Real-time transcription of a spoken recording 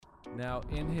Now,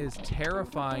 in his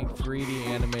terrifying 3D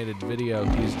animated video,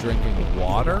 he's drinking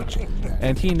water,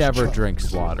 and he never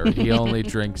drinks water. He only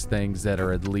drinks things that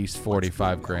are at least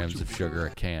 45 grams of sugar a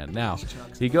can. Now,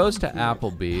 he goes to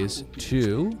Applebee's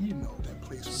to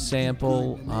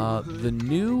sample the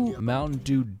new Mountain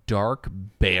Dew Dark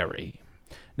Berry.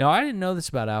 Now, I didn't know this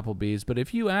about Applebee's, but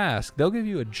if you ask, they'll give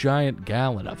you a giant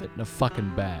gallon of it in a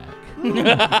fucking bag.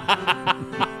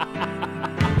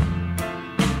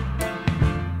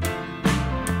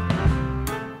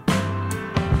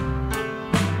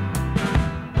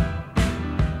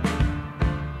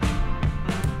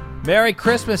 Merry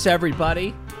Christmas,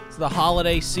 everybody. It's the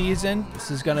holiday season.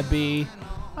 This is going to be,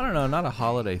 I don't know, not a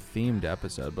holiday-themed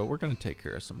episode, but we're going to take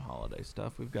care of some holiday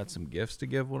stuff. We've got some gifts to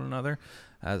give one another.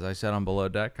 As I said on Below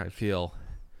Deck, I feel,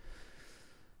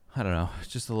 I don't know,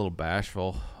 just a little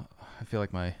bashful. I feel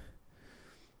like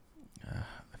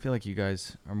you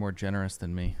guys are more generous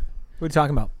than me. What are you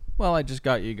talking about? Well, I just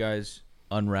got you guys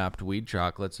unwrapped weed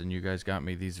chocolates, and you guys got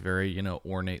me these very,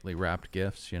 ornately wrapped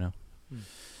gifts,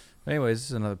 Anyways, this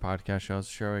is another podcast show. It's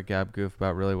a show where I gab goof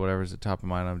about really whatever's at top of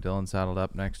mind. I'm Dylan, saddled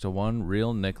up next to one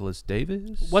real Nicholas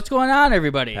Davis. What's going on,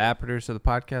 everybody? Producer of the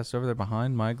podcast over there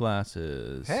behind my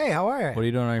glasses. Hey, how are you? What are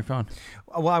you doing on your phone?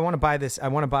 Well, I want to buy this. I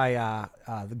want to buy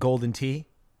the golden tea,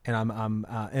 and I'm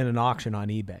in an auction on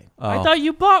eBay. Oh. I thought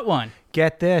you bought one.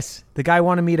 Get this. The guy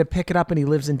wanted me to pick it up, and he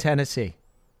lives in Tennessee.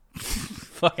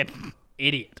 Fucking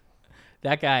idiot.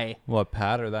 That guy. What,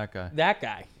 Pat or that guy? That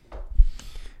guy.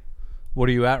 What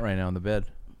are you at right now in the bid?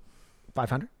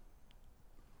 500?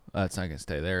 It's not going to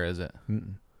stay there, is it?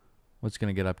 Mm-mm. What's going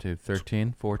to get up to?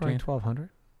 13, 14? Probably 1,200.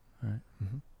 All right.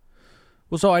 Mm-hmm.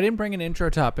 Well, so I didn't bring an intro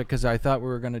topic because I thought we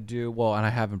were going to do, and I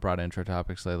haven't brought intro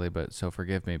topics lately, but so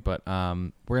forgive me. But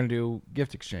we're going to do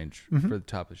gift exchange for the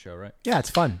top of the show, right? Yeah, it's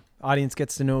fun. Audience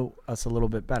gets to know us a little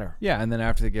bit better. Yeah, and then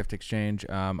after the gift exchange,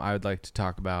 I would like to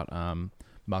talk about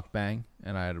mukbang,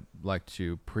 and I'd like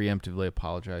to preemptively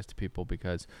apologize to people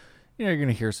because you're going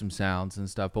to hear some sounds and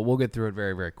stuff, but we'll get through it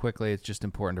very, very quickly. It's just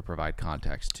important to provide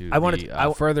context to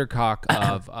further talk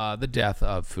of the death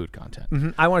of food content. Mm-hmm.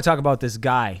 I want to talk about this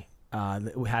guy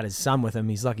that had his son with him.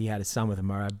 He's lucky he had his son with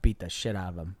him, or I'd beat the shit out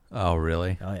of him. Oh,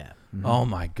 really? Oh, yeah. Mm-hmm. Oh,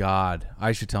 my God.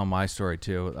 I should tell my story,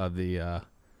 too, of the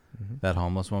that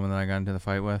homeless woman that I got into the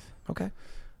fight with. Okay.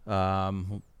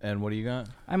 And what do you got?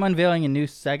 I'm unveiling a new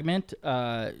segment.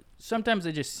 Sometimes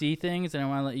I just see things and I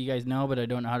want to let you guys know, but I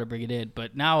don't know how to bring it in.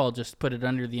 But now I'll just put it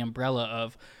under the umbrella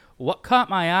of what caught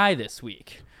my eye this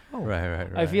week. Oh. Right.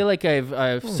 I feel like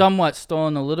I've somewhat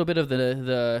stolen a little bit of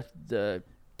the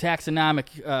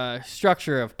taxonomic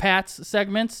structure of Pat's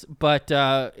segments, but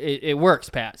it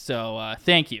works, Pat. So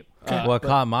thank you. What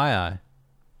caught my eye?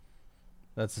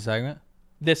 That's the segment?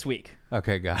 This week.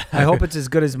 Okay, got it. I hope it's as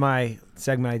good as my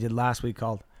segment I did last week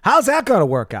called How's That Going to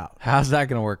Work Out? How's that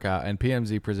going to work out? And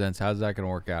PMZ presents How's That Going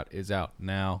to Work Out is out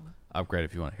now. Upgrade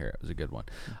if you want to hear it. It was a good one.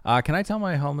 Can I tell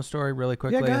my homeless story really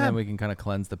quickly? Yeah, go ahead. And then we can kind of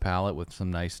cleanse the palate with some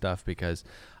nice stuff because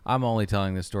I'm only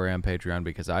telling this story on Patreon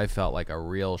because I felt like a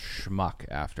real schmuck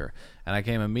after. And I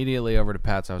came immediately over to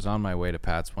Pat's. I was on my way to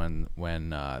Pat's when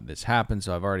this happened,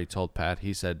 so I've already told Pat.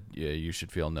 He said you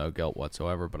should feel no guilt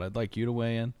whatsoever, but I'd like you to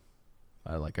weigh in.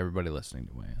 I'd like everybody listening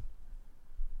to weigh in.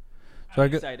 So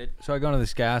I'm excited. So I go to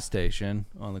this gas station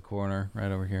on the corner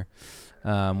right over here.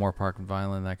 Moore Park and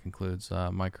Vineland. That concludes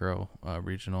micro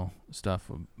regional stuff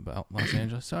about Los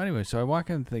Angeles. So anyway, so I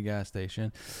walk into the gas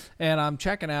station, and I'm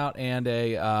checking out, and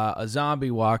a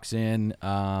zombie walks in,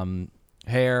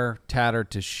 hair tattered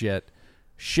to shit.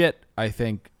 I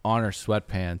think, on her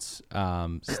sweatpants,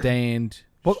 stained.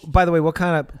 Well, by the way, what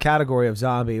kind of category of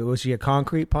zombie? Was she a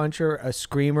concrete puncher, a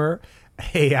screamer?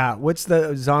 Hey, what's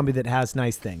the zombie that has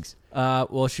nice things?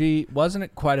 Well, she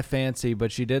wasn't quite a fancy,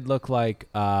 but she did look like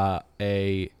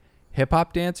a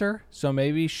hip-hop dancer. So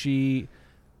maybe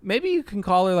you can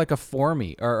call her like a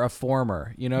formie or a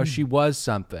former. She was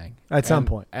something. At some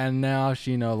point. And now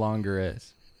she no longer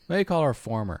is. Maybe call her a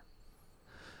former.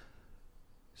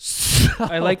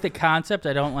 I like the concept.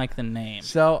 I don't like the name.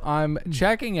 So I'm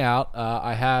checking out.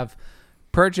 I have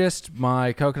purchased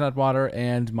my coconut water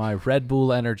and my Red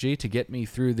Bull Energy to get me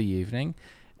through the evening.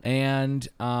 And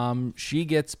she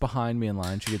gets behind me in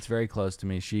line. She gets very close to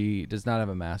me. She does not have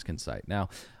a mask in sight. Now,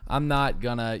 I'm not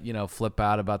going to, flip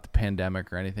out about the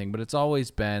pandemic or anything, but it's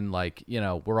always been like,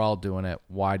 we're all doing it.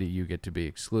 Why do you get to be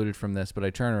excluded from this? But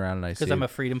I turn around and I see... Because I'm a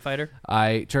freedom fighter?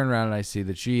 I turn around and I see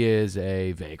that she is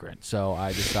a vagrant. So I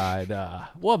decide,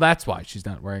 that's why she's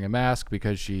not wearing a mask,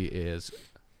 because she's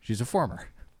a former.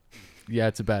 Yeah,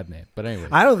 it's a bad name. But anyway.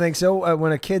 I don't think so.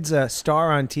 When a kid's a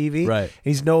star on TV, Right.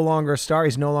 he's no longer a star.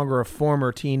 He's no longer a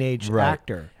former teenage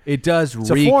actor. It does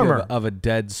a reek former. of a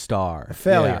dead star. A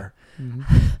failure.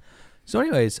 So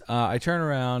anyways, I turn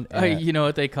around. And, You know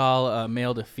what they call a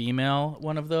male to female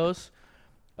one of those?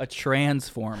 A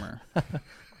transformer.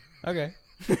 okay.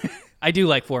 I do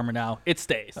like former now. It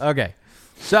stays. Okay.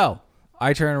 So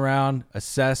I turn around,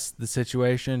 assess the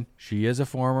situation. She is a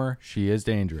former. She is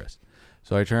dangerous.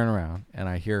 So I turn around and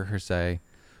I hear her say,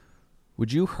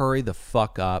 "Would you hurry the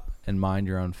fuck up and mind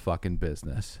your own fucking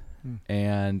business?"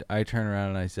 And I turn around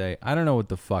and I say, "I don't know what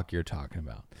the fuck you're talking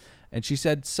about." And she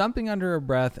said something under her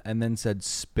breath and then said,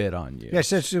 "Spit on you." Yeah, she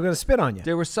said she was going to spit on you.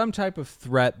 There was some type of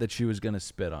threat that she was going to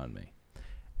spit on me.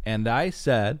 And I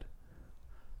said,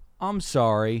 "I'm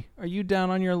sorry. Are you down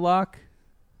on your luck?"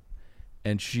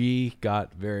 And she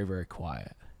got very, very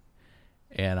quiet.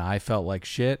 And I felt like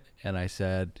shit. And I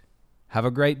said, "Have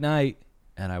a great night."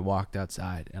 And I walked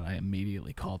outside and I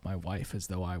immediately called my wife as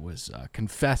though I was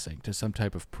confessing to some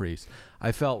type of priest.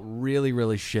 I felt really,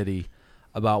 really shitty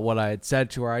about what I had said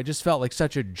to her. I just felt like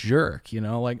such a jerk,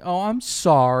 like, "Oh, I'm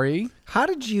sorry." How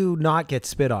did you not get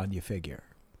spit on, you figure?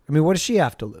 I mean, what does she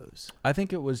have to lose? I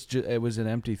think it was it was an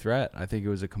empty threat. I think it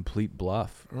was a complete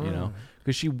bluff,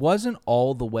 because she wasn't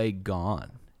all the way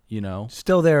gone,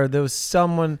 Still there. There was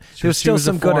someone. There was still was a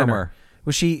some good in former. her.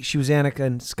 Was she was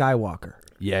Anakin Skywalker.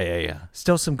 Yeah.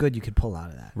 Still some good you could pull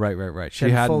out of that. Right. She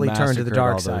hadn't hadn't fully turned to the massacred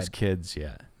dark all side. those kids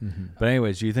yet. But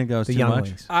anyways, do you think that was The too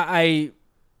younglings. I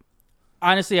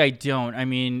honestly, I don't. I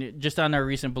mean, just on our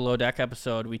recent Below Deck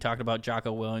episode, we talked about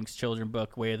Jocko Willink's children's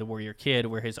book, Way of the Warrior Kid,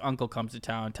 where his uncle comes to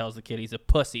town and tells the kid he's a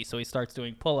pussy. So he starts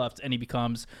doing pull-ups and he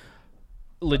becomes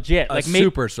legit. much?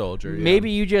 Super soldier. Yeah.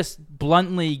 Maybe you just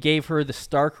bluntly gave her the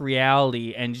stark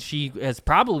reality, and she has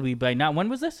probably by now. When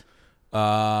was this?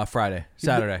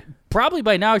 Saturday. Probably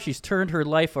by now she's turned her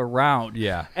life around.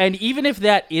 Yeah. And even if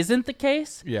that isn't the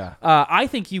case, Yeah. I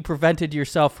think you prevented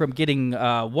yourself from getting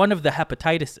one of the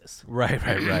hepatitises. Right.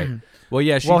 Well,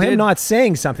 yeah. Well, him not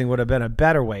saying something would have been a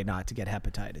better way not to get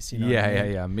hepatitis. You know what I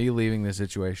mean? Yeah. Me leaving the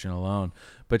situation alone.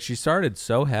 But she started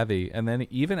so heavy and then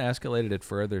even escalated it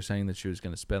further, saying that she was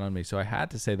going to spit on me. So I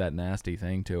had to say that nasty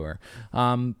thing to her.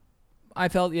 I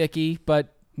felt icky,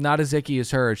 but not as icky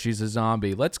as her. She's a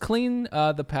zombie. Let's cleanse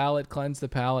the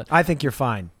palate. I think you're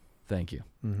fine. Thank you.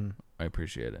 I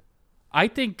appreciate it. I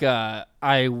think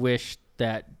I wish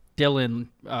that Dylan,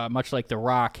 much like The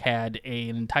Rock, had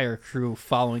an entire crew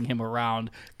following him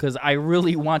around, because I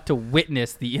really want to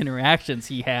witness the interactions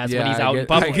he has when he's out in I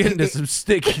public. get into some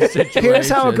sticky situations. Here's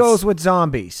how it goes with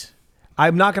zombies.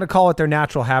 I'm not going to call it their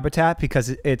natural habitat because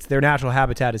it's their natural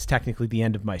habitat is technically the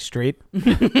end of my street.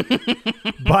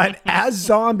 But as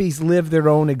zombies live their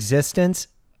own existence,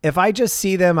 if I just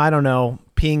see them, I don't know,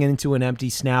 peeing into an empty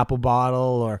Snapple bottle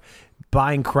or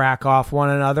buying crack off one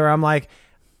another, I'm like,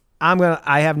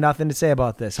 I have nothing to say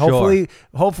about this. Sure.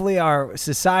 Hopefully our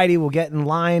society will get in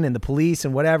line and the police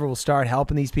and whatever will start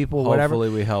helping these people, whatever. Hopefully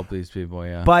we help these people,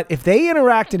 yeah. But if they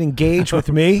interact and engage with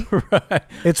me,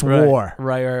 it's war.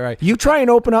 Right. You try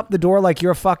and open up the door like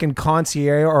you're a fucking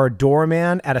concierge or a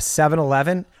doorman at a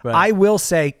 7-Eleven, Right. I will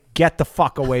say, get the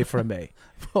fuck away from me.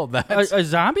 Well, that's A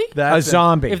zombie? A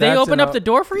zombie. If they that's open an- up the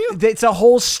door for you? It's a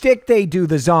whole stick they do,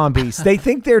 the zombies. They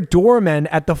think they're doormen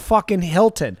at the fucking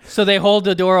Hilton. So they hold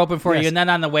the door open for Yes. you, and then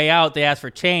on the way out, they ask for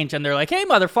change, and they're like, "Hey,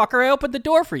 motherfucker, I opened the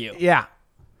door for you." Yeah.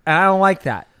 And I don't like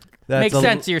that. Makes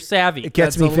sense. You're savvy. It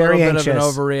gets That's me a very little anxious. bit of an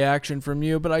overreaction from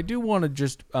you, but I do want to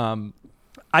just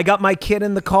I got my kid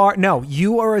in the car. No,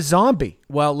 you are a zombie.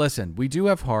 well, listen, we do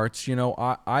have hearts.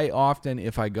 I often,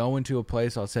 if I go into a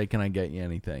place, I'll say, "Can I get you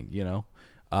anything?"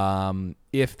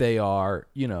 If they are,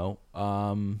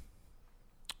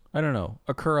 I don't know,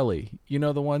 a curly.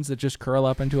 The ones that just curl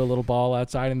up into a little ball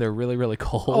outside and they're really, really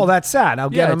cold. Oh, that's sad. I'll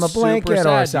get him a it's super blanket sad.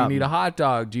 or Do you something. need a hot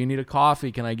dog? Do you need a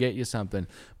coffee? Can I get you something?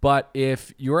 But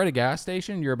if you're at a gas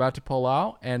station, you're about to pull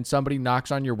out, and somebody knocks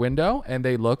on your window and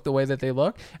they look the way that they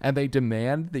look and they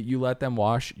demand that you let them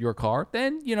wash your car,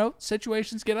 then,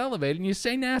 situations get elevated and you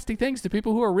say nasty things to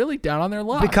people who are really down on their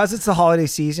luck. Because it's the holiday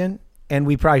season, and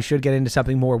we probably should get into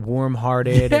something more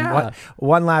warm-hearted. Yeah. And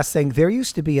one last thing. There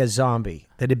used to be a zombie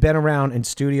that had been around in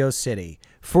Studio City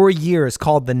for years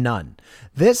called the Nun.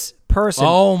 This person...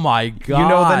 Oh, my God. You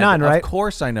know the Nun, right? Of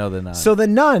course I know the Nun. So the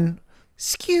Nun,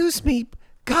 excuse me,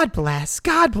 God bless.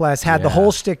 God bless. Had the Yeah.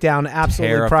 whole shtick down.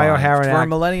 Absolutely. Prior Terrifying. Harren. For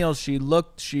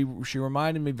millennials, she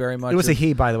reminded me very much. It was a of,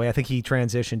 he, by the way. I think he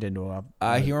transitioned into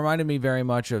a. he reminded me very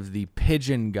much of the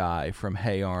pigeon guy from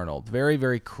Hey Arnold. Very,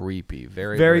 very creepy.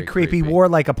 Very creepy. Wore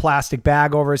like a plastic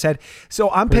bag over his head. So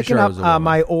I'm Pretty picking sure it up was a woman.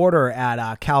 my order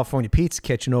at California Pizza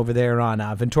Kitchen over there on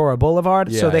Ventura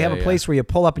Boulevard. So Yeah, they have yeah, a place where you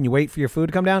pull up and you wait for your food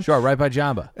to come down. Sure, right by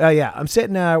Jamba. Yeah, I'm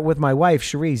sitting with my wife,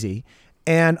 Sharizi,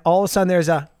 and all of a sudden there's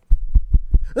a.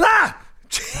 Ah!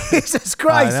 Jesus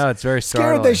Christ. I know, it's very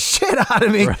scared the startling. shit out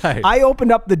of me. Right. I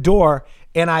opened up the door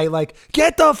and I like,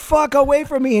 get the fuck away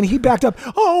from me. And he backed up.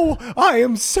 Oh, I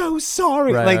am so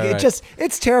sorry. Right, like right, it right. just,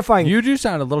 it's terrifying. You do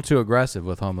sound a little too aggressive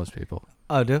with homeless people.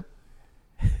 Oh, do?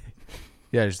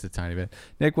 Yeah, just a tiny bit.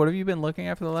 Nick, what have you been looking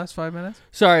at for the last 5 minutes?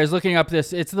 Sorry, I was looking up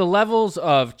this. It's the levels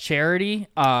of charity.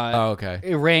 Okay.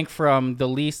 It rank from the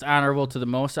least honorable to the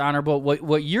most honorable.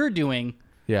 What you're doing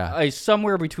Yeah. is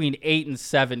somewhere between 8 and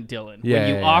 7, Dylan. Yeah, when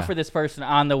you yeah, offer yeah. this person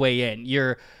on the way in,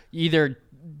 you're either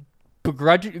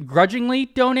grudgingly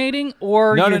donating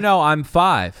or No. I'm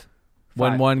 5.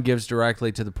 When 5. one gives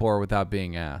directly to the poor without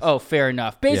being asked. Oh, fair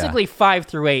enough. Basically, 5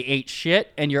 through 8 ain't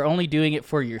shit, and you're only doing it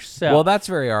for yourself. Well, that's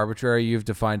very arbitrary. You've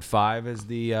defined 5 as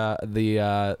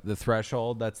the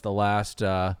threshold. That's the last.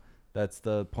 That's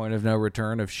the point of no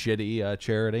return of shitty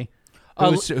charity.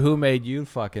 Who made you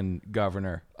fucking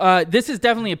governor? This is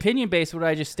definitely opinion based, what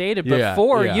I just stated. But Yeah,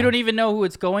 4, yeah. you don't even know who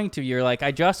it's going to. You're like,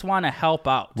 I just want to help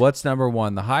out. What's number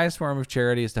 1? The highest form of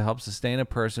charity is to help sustain a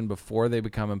person before they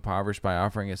become impoverished by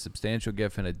offering a substantial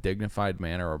gift in a dignified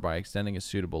manner, or by extending a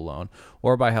suitable loan,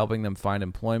 or by helping them find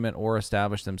employment or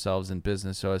establish themselves in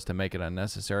business so as to make it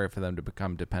unnecessary for them to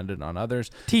become dependent on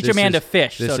others. Teach This a man is- to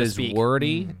fish, This so to is speak.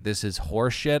 wordy. This is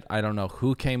horseshit. I don't know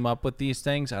who came up with these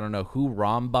things. I don't know who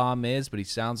Rambam is, but he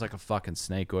sounds like a fucking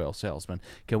snake oil salesman.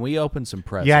 Can we open some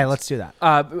presents? Yeah, let's do that.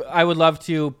 I would love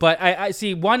to, but I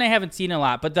see one I haven't seen a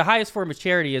lot. But the highest form of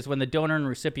charity is when the donor and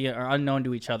recipient are unknown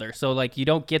to each other. So like you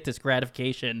don't get this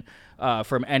gratification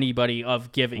from anybody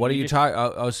of giving. What are you just-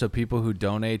 talking? So people who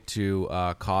donate to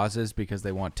causes because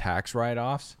they want tax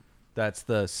write-offs. That's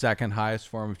the second highest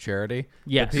form of charity.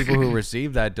 Yes. The people who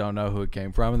receive that don't know who it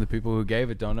came from, and the people who gave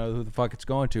it don't know who the fuck it's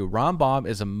going to. Rambam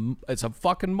is a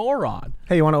fucking moron.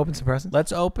 Hey, you want to open some presents?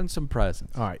 Let's open some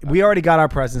presents. All right. We already got our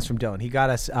presents from Dylan. He got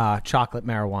us chocolate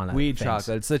marijuana. Weed things.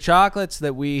 chocolate. It's the chocolates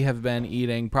that we have been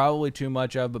eating probably too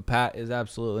much of, but Pat is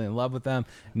absolutely in love with them.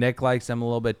 Nick likes them a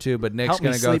little bit too, but Nick's Help me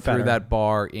going to go sleep through better. that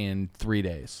bar in 3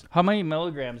 days. How many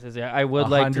milligrams is it? I would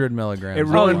like 100 to. milligrams. It of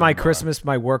ruined my bar.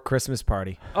 my work Christmas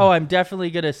party. Oh, I'm definitely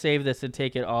gonna save this and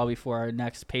take it all before our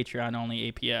next Patreon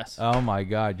only APS. Oh my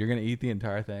God, you're gonna eat the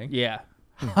entire thing? Yeah.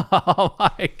 Oh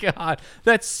my God,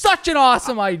 that's such an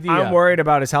awesome idea. I'm worried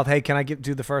about his health. Hey, can I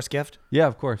do the first gift? Yeah,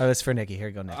 of course. Oh, that's for Nikki. Here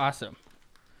you go, Nick. Awesome.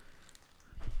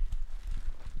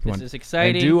 Come This on. is And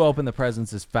exciting. do open the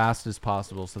presents as fast as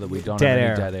possible so that we don't Dead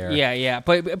have air. any dead air. Yeah.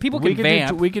 But people we can could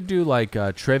vamp. we could do like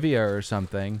trivia or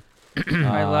something.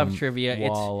 I love trivia.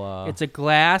 while, It's a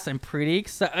glass. I'm pretty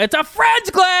excited. It's a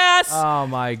Friends glass. Oh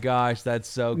my gosh, that's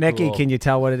so Nikki, cool. can you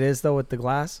tell what it is though with the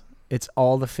glass? It's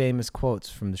all the famous quotes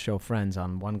from the show Friends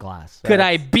on one glass. Could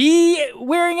I be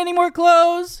wearing any more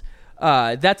clothes?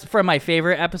 That's from my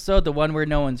favorite episode, the one where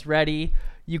no one's ready.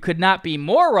 You could not be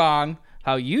more wrong.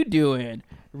 How you doing?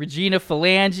 Regina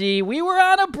Phalange. We were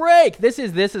on a break. This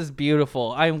is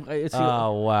beautiful.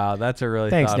 Oh wow, that's a really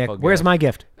Thanks, Nick. thoughtful Where's gift. my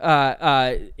gift?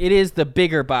 It is the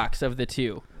bigger box of the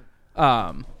two.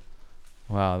 Wow,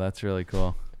 that's really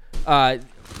cool.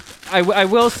 I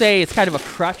will say it's kind of a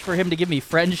crutch for him to give me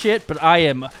friend shit, but I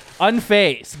am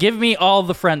unfazed. Give me all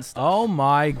the friend stuff. Oh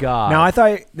my God. Now I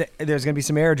thought there's gonna be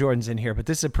some Air Jordans in here, but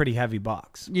this is a pretty heavy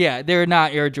box. Yeah, they're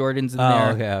not Air Jordans in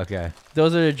there. Okay.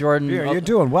 Those are the Jordan. You're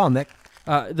doing well, Nick.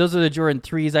 Those are the Jordan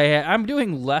 3s I had. I'm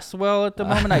doing less well at the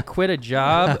moment. I quit a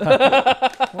job.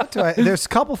 What do I? There's a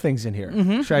couple things in here.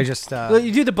 Should I just? Well,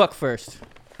 you do the book first.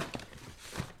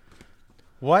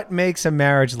 What makes a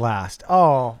marriage last?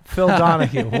 Oh, Phil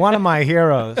Donahue, one of my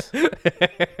heroes.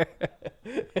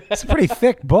 It's a pretty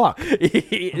thick book.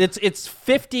 it's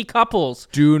 50 couples.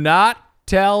 Do not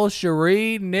tell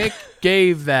Cherie Nick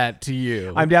gave that to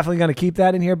you. I'm definitely going to keep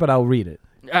that in here, but I'll read it.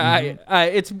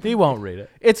 He won't read it.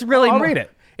 It's really I'll more, read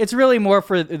it. It's really more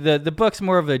for the book's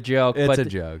more of a joke. It's but a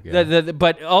joke, yeah.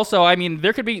 But also, I mean,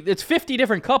 there could be. It's 50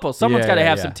 different couples. Someone's Yeah, got to yeah,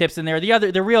 have yeah. some tips in there.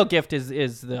 The real gift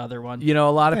is the other one. You know,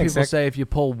 a lot of Thanks, people Nick. say if you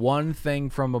pull one thing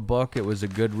from a book, it was a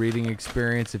good reading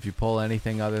experience. If you pull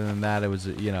anything other than that, it was,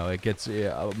 it gets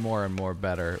a more and more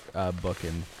better book.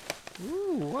 And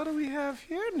Ooh, what do we have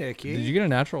here, Nikki? did you get a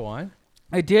natural wine?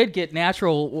 I did get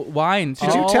natural wine.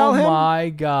 Did you tell him? Oh my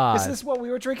God. Is this what we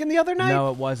were drinking the other night? No,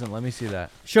 it wasn't. Let me see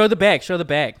that. Show the bag. Show the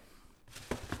bag.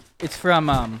 It's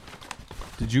from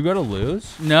Did you go to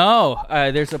Lou's? No,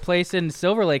 there's a place in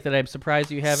Silver Lake that I'm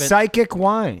surprised you haven't. Psychic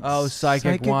Wines. Oh,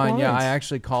 Psychic Wine. Yeah, Wines. I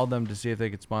actually called them to see if they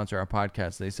could sponsor our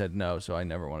podcast. They said no, so I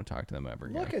never want to talk to them ever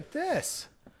again. Look at this.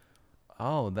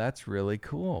 Oh, that's really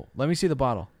cool. Let me see the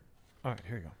bottle. All right,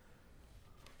 here you go.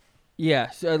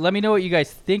 Yeah, so let me know what you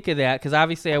guys think of that, because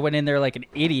obviously I went in there like an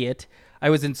idiot.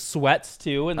 I was in sweats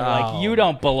too, and they're like, "You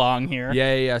don't belong here."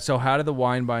 Yeah. So how did the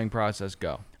wine buying process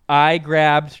go? I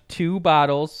grabbed 2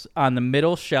 bottles on the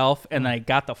middle shelf, and then I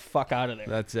got the fuck out of there.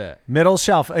 That's it. Middle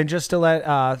shelf. And just to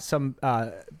let some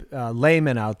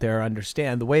laymen out there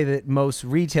understand, the way that most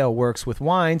retail works with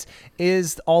wines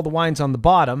is all the wines on the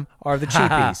bottom are the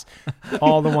cheapies.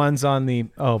 All the ones on the,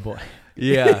 oh boy.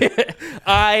 Yeah.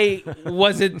 I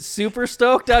wasn't super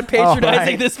stoked on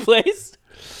patronizing right. this place.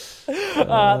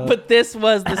 But this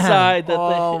was the side that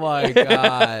Oh my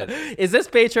God. Is this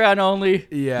Patreon only?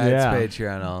 Yeah, Yeah. it's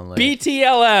Patreon only.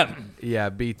 BTLM. Yeah,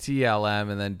 BTLM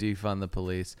and then defund the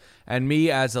police. And me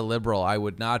as a liberal, I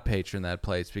would not patron that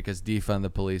place because defund the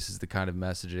police is the kind of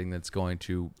messaging that's going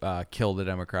to kill the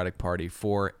Democratic Party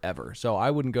forever. So I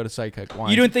wouldn't go to Psychic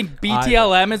Wine. You don't think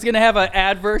BTLM is going to have an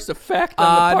adverse effect on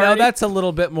the party? No, that's a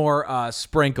little bit more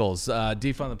sprinkles.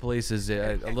 Defund the police is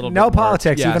a little bit No more,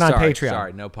 politics, even on sorry, Patreon.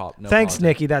 Sorry, no Thanks, politics.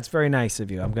 Nikki. That's very nice of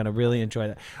you. I'm going to really enjoy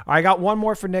that. I got one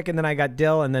more for Nick, and then I got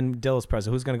Dill, and then Dill is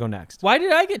present. Who's going to go next? Why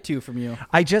did I get 2 from you?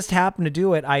 I just happened to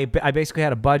do it. I basically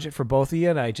had a budget for both of you,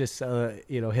 and I just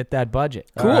hit that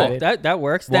budget. Cool. All right. That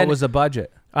works. What Then, was the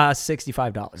budget?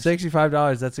 $65.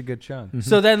 $65. That's a good chunk.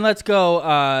 so then let's go.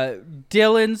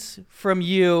 Dylan's from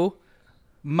you,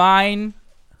 mine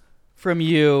from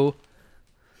you,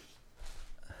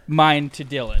 mine to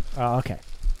Dylan. Oh, okay.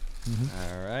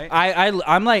 All right.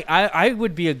 I'm like I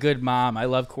would be a good mom. I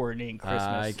love coordinating Christmas.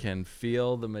 I can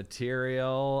feel the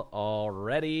material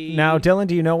already. Now, Dylan,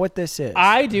 do you know what this is?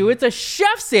 I do. It's a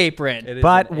chef's apron. It is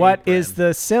But an what apron. is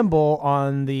the symbol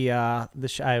on the I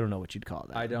don't know what you'd call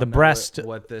that. I don't the know breast.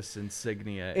 what this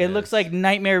insignia It is. looks like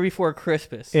Nightmare Before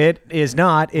Christmas. It is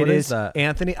not. It What is is that?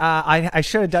 Anthony. I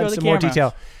should have done Show the some more camera.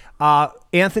 detail.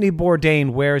 Anthony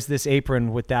Bourdain wears this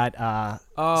apron with that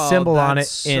symbol on it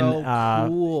that's in so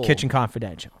cool. Kitchen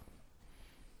Confidential.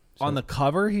 on the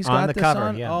cover. He's On got the this cover,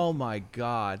 on? yeah. Oh my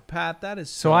God, Pat, that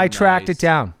is So I tracked nice. it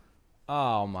down.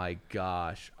 Oh my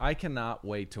gosh, I cannot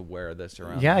wait to wear this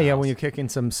around. Yeah, the yeah. house. When you're kicking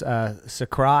some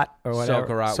Socrat or whatever.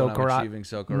 Socarat, when I'm Socarat. achieving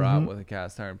Socarat with a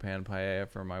cast iron pan paella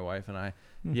for my wife and I.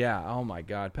 Yeah. Oh my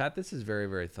God, Pat, this is very,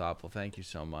 very thoughtful. Thank you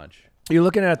so much. You're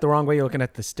looking at it the wrong way. You're looking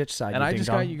at the stitch side. And you I just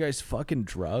ding-dong. got you guys fucking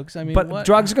drugs. I mean, But what?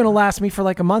 drugs are going to last me for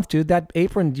like a month, dude. That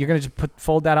apron, you're going to just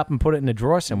fold that up and put it in a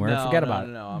drawer somewhere and forget about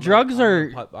it. No. Drugs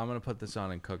I'm gonna put this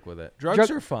on and cook with it. Drugs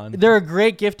Drug- are fun. They're a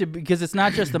great gift because it's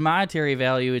not just the monetary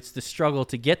value; it's the struggle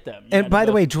to get them. You And know, by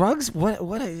the both- way, drugs,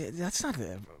 that's not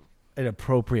an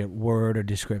appropriate word or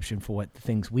description for what the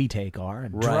things we take are.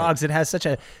 And Right. drugs, it has such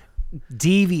a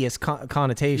devious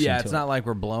connotation Yeah, to it's it. not like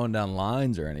we're blowing down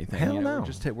lines or anything. Hell you know,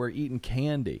 no. We're eating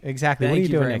candy. Exactly. What Thank are you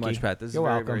doing, very Nikki? much, Pat. This You're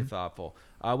is very, very welcome. thoughtful.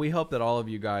 We hope that all of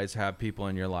you guys have people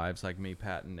in your lives like me,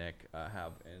 Pat, and Nick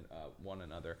have in one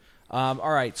another. All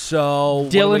right, so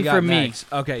what do Dylan we got from me.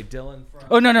 next? Okay, Dylan from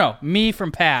Oh no, me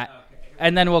from Pat,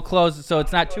 and then we'll close it so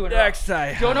it's not 2 in a row. next.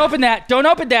 Don't open that. Don't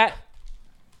open that.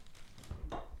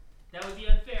 That would be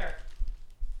unfair.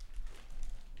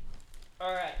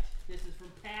 All right, this is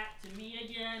from Pat to me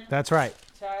again. That's right.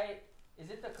 Ty, is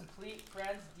it the Complete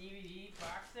Friends DVD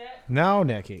box set? No,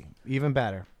 Nikki. Even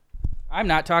better. I'm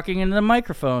not talking into the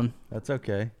microphone. That's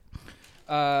okay.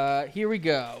 Here we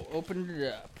go. Open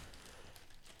it up.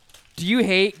 Do you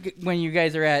hate when you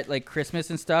guys are at like Christmas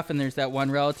and stuff, and there's that one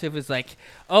relative who's like,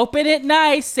 "Open it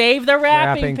nice, save the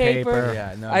wrapping paper."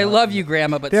 Yeah, no. I love you,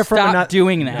 Grandma, but They're from stop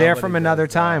doing that. They're Nobody from does another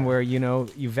that. time where you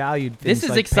valued things This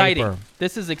is like exciting. paper.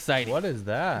 This is exciting. What is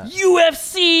that?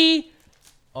 UFC.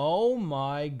 Oh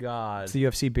my God. It's the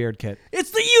UFC beard kit. It's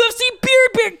the UFC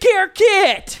Beard Care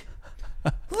Kit.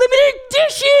 Limited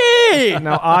edition.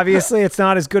 Now, obviously, it's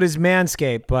not as good as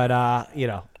Manscaped, but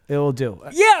it'll do.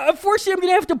 Yeah, unfortunately, I'm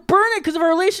gonna have to burn it because of our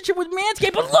relationship with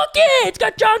Manscaped. But look it's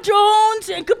got John Jones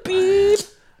and Khabib.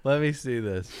 Let me see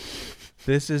this.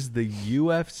 This is the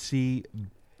UFC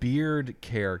Beard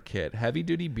Care Kit. Heavy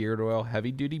duty beard oil,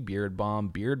 heavy duty beard balm,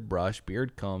 beard brush,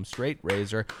 beard comb, straight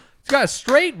razor. It's got a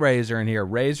straight razor in here.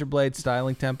 Razor blade,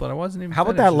 styling template. I wasn't even How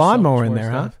about finished. that There's so lawnmower much in more there,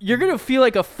 huh? stuff. You're gonna feel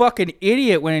like a fucking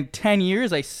idiot when in 10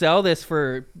 years I sell this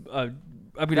for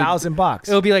I mean, $1,000.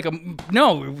 It'll be like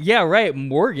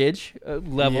mortgage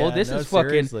level. Yeah, This no, is fucking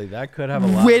seriously, that could have a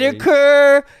lot.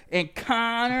 Whitaker and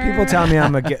Connor. People tell me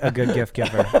I'm a good gift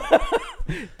giver.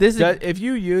 This is If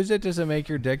you use it, does it make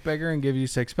your dick bigger and give you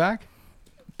 6-pack?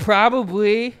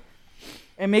 probably.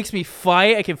 It makes me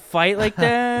fight. I can fight like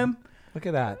them. Look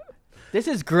at that. This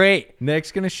is great.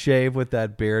 Nick's gonna shave with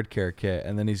that beard care kit,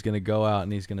 and then he's gonna go out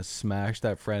and he's gonna smash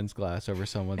that Friends glass over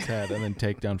someone's head, and then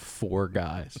take down 4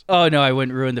 guys. Oh no, I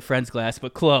wouldn't ruin the Friends glass,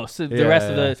 but close. The Yeah, rest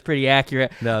of yeah. it's pretty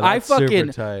accurate. No, I that's super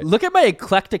fucking tight. look at my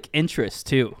eclectic interests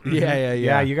too. Yeah.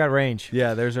 Yeah, you got range.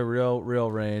 Yeah, there's a real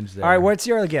range there. All right, what's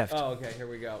your gift? Oh, okay, here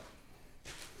we go.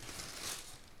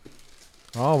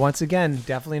 Oh, once again,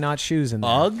 definitely not shoes in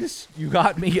there. Uggs? You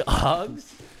got me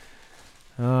Uggs?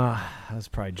 That was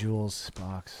probably Jules'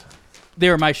 box. They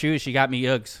were my shoes. She got me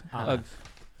Uggs. Uggs.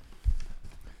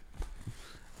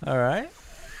 All right.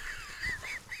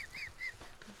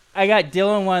 I got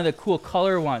Dylan one of the cool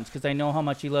color ones because I know how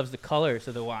much he loves the colors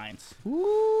of the wines.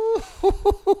 Oh,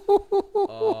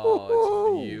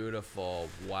 it's beautiful.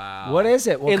 Wow. What is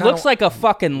it? It looks like a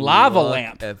fucking lava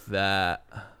lamp. At that.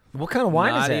 What kind of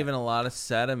wine Not is it? even a lot of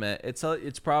sediment. It's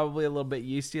probably a little bit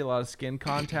yeasty, a lot of skin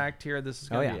contact here. This is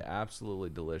going to be absolutely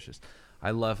delicious.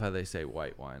 I love how they say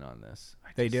white wine on this.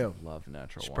 They do. Love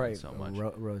natural Spray wine so much.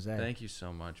 rosé. Thank you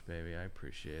so much, baby. I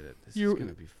appreciate it. This You- is going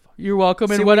to be fun. You're welcome.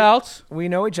 See, And what we- else? We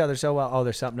know each other so well. Oh,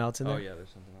 there's something else in there. Oh, yeah,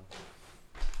 there's something else.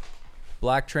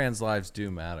 Black trans lives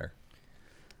do matter.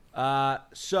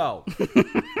 So,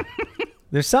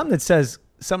 There's something that says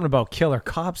something about killer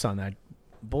cops on that.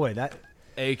 Boy, that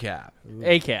ACAB.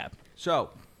 ACAB. So,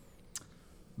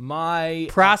 my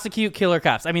Prosecute killer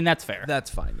cops. I mean, that's fair. that's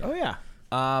fine. Yeah. Oh yeah.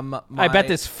 I bet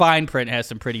this fine print has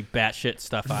some pretty batshit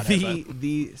stuff on it.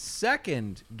 The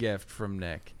second gift from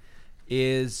Nick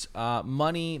is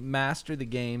Money Master the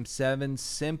Game: 7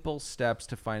 Simple Steps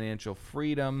to Financial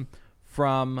Freedom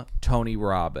from Tony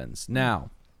Robbins.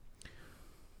 Now,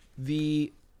 there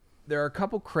are a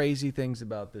couple crazy things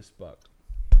about this book.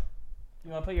 You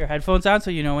want to put your headphones on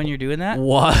so you know when you're doing that?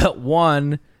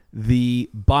 One, the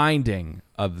binding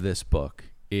of this book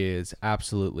is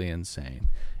absolutely insane.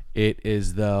 It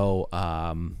is though.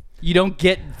 You don't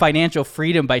get financial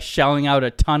freedom by shelling out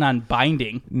a ton on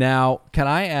binding. Now, can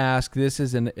I ask? This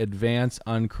is an advance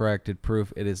uncorrected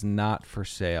proof. It is not for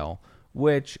sale,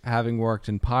 which, having worked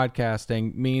in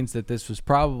podcasting, means that this was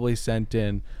probably sent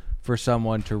in for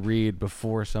someone to read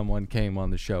before someone came on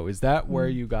the show. Is that where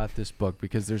you got this book?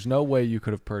 Because there's no way you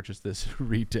could have purchased this at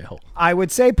retail. I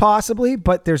would say possibly,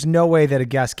 but there's no way that a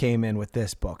guest came in with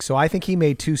this book. So I think he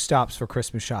made 2 stops for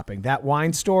Christmas shopping: that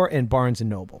wine store and Barnes and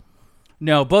Noble.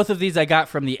 No, both of these I got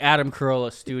from the Adam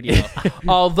Carolla studio.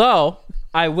 Although,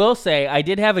 I will say, I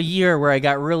did have a year where I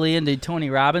got really into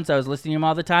Tony Robbins. I was listening to him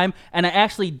all the time, and I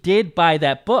actually did buy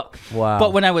that book. Wow.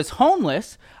 But when I was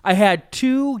homeless, I had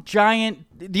 2 giant...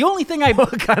 The only thing I...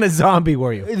 What kind of zombie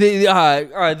were you?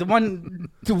 The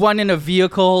one in a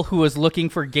vehicle who was looking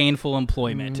for gainful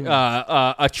employment,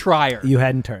 a trier. You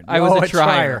hadn't turned. I was Oh, a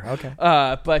trier. Okay.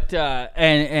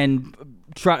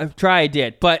 Try I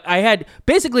did, but I had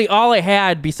basically all I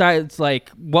had besides like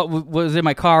what was in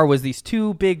my car was these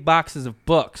 2 big boxes of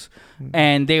books,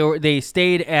 and they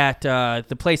stayed at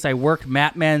the place I worked,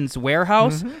 Matt Men's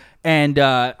Warehouse, and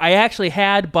I actually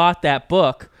had bought that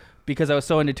book because I was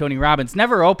so into Tony Robbins.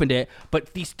 Never opened it,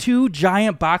 but these 2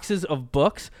 giant boxes of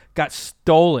books got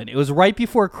stolen. It was right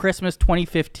before Christmas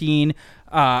 2014.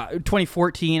 I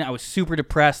was super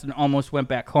depressed and almost went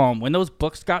back home. When those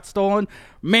books got stolen,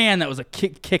 man, that was a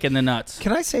kick in the nuts.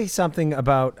 Can I say something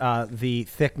about the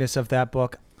thickness of that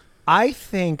book? I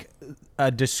think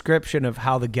a description of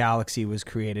how the galaxy was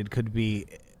created could be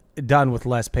done with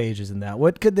less pages than that.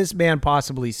 What could this man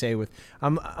possibly say with...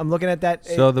 I'm looking at that.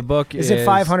 So the book is it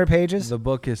 500 pages? The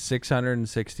book is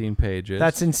 616 pages.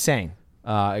 That's insane.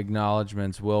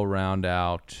 Acknowledgements will round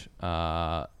out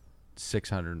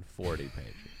 640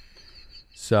 pages.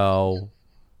 So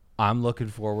I'm looking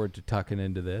forward to tucking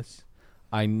into this.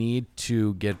 I need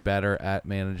to get better at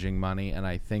managing money, and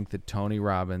I think that Tony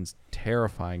Robbins'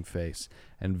 terrifying face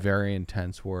and very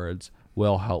intense words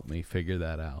will help me figure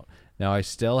that out. Now, I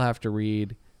still have to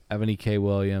read Evan E. K.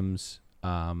 Williams'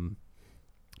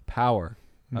 Power,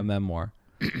 a memoir.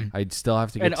 I'd still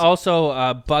have to get... And also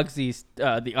Bugsy's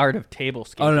The Art of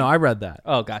Tablescaping. Oh, no, I read that.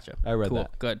 Oh, gotcha. I read cool.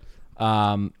 that. Good.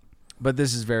 But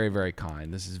this is very, very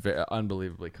kind. This is very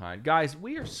unbelievably kind. Guys,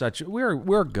 we're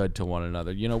good to one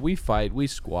another. You know, we fight, we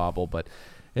squabble, but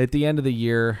at the end of the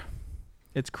year,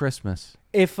 it's Christmas.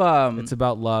 If It's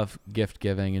about love, gift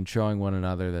giving, and showing one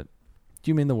another that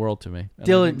you mean the world to me. And I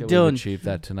think that we've Dylan, achieved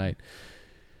that tonight.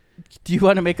 Do you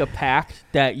want to make a pact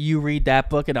that you read that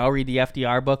book and I'll read the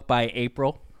FDR book by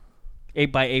April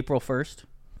 1st?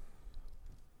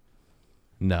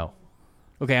 No.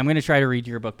 Okay, I'm going to try to read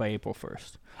your book by April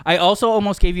 1st. I also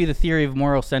almost gave you the Theory of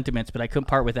Moral Sentiments, but I couldn't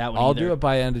part with that one I'll either. do it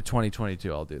by end of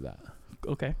 2022. I'll do that.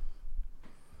 Okay.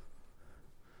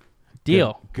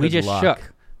 Deal. Good We just luck.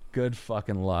 shook. Good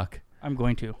fucking luck. I'm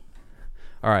going to.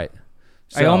 All right.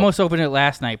 I almost opened it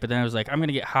last night, but then I was like, I'm going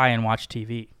to get high and watch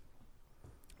TV.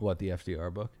 What, the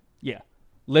FDR book? Yeah.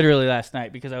 Literally last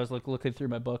night because I was looking through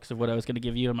my books of what I was going to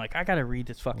give you. I'm like, I got to read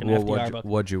this fucking FDR book.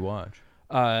 What'd you watch?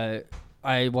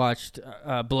 I watched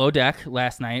Below Deck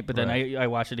last night, but then I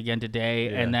watched it again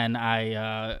today, and then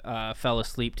I fell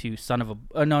asleep to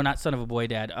not Son of a Boy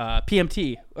Dad,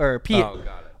 PMT,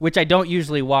 which I don't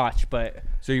usually watch, but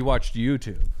So you watched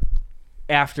YouTube.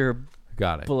 after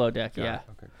Got it. Below Deck, Got yeah. it.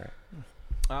 Okay, great.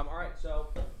 All right, so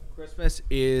Christmas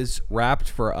is wrapped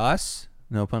for us.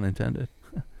 No pun intended.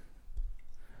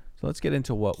 So let's get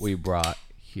into what we brought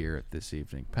here this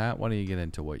evening. Pat, why don't you get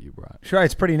into what you brought? Sure,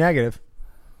 it's pretty negative.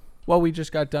 Well, we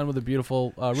just got done with a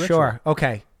beautiful ritual. Sure.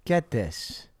 Okay. Get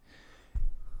this.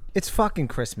 It's fucking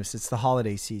Christmas. It's the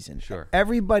holiday season. Sure.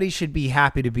 Everybody should be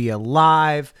happy to be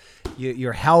alive.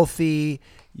 You're healthy.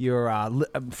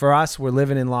 For us, we're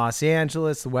living in Los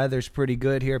Angeles. The weather's pretty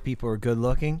good here. People are good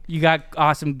looking. You got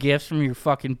awesome gifts from your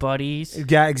fucking buddies.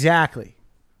 Yeah, exactly.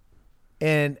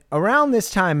 And around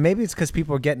this time, maybe it's because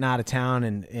people are getting out of town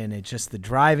and it's just the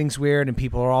driving's weird and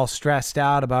people are all stressed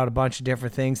out about a bunch of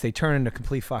different things. They turn into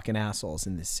complete fucking assholes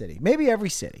in this city. Maybe every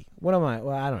city. Well,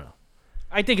 I don't know.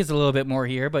 I think it's a little bit more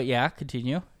here, but yeah,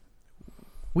 continue.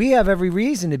 We have every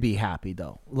reason to be happy,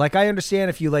 though. Like, I understand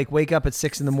if you, wake up at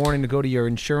 6 in the morning to go to your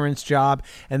insurance job,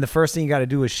 and the first thing you got to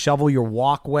do is shovel your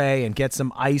walkway and get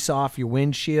some ice off your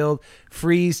windshield,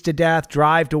 freeze to death,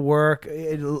 drive to work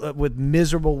with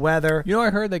miserable weather. You know, I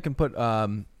heard they can put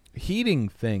heating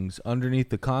things underneath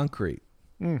the concrete.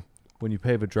 When you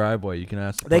pave a driveway, you can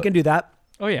ask. They can do that.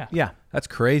 Oh, yeah. Yeah. That's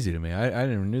crazy to me. I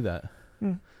didn't even knew that.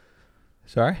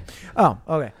 Sorry? Oh,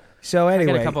 okay. So I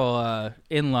anyway. got a couple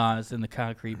in-laws in the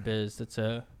concrete biz. It's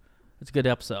a good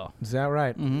upsell. Is that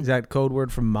right? Mm-hmm. Is that code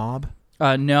word from mob?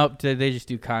 Nope, they just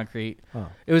do concrete. Oh.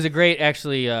 It was a great,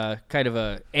 actually, kind of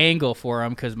a angle for him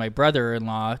because my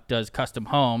brother-in-law does custom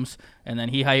homes, and then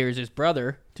he hires his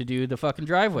brother to do the fucking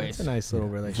driveways. It's a nice little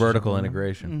relationship. Vertical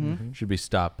integration. Should be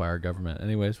stopped by our government.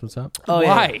 Anyways, what's up? Oh,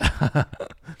 why?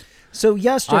 So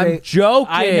yesterday, I'm joking.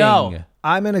 I know.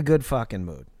 I'm in a good fucking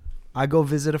mood. I go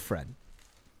visit a friend.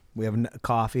 We have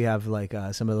coffee, have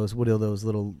some of those, what are those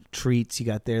little treats you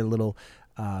got there, little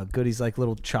goodies like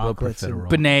little chocolates. profiterole.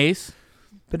 Benays.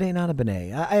 Benet, not a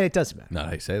benet. It doesn't matter. Not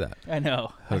how you say that. I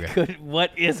know. Okay.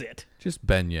 What is it? Just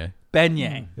beignet.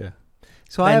 Beignet. Yeah.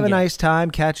 So I have a Beignet. nice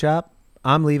time, catch up.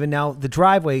 I'm leaving now. The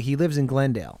driveway, he lives in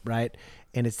Glendale, right?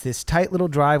 And it's this tight little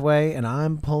driveway, and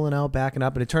I'm pulling out, backing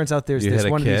up, and it turns out there's You this hit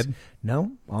a one. kid?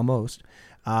 No, almost.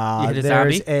 You hit a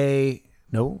there's zombie?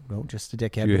 No, just a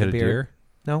dickhead. You with hit a beard. deer?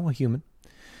 No, a human.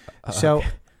 So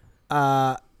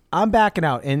I'm backing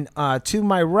out. And to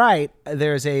my right,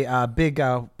 there's a big,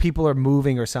 people are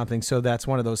moving or something. So that's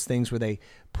one of those things where they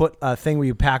put a thing where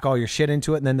you pack all your shit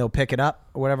into it and then they'll pick it up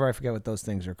or whatever. I forget what those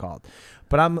things are called.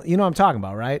 But you know what I'm talking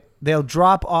about, right? They'll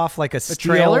drop off like a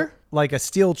steel trailer? Like a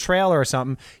steel trailer or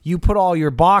something. You put all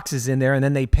your boxes in there and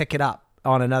then they pick it up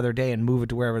on another day and move it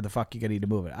to wherever the fuck you need to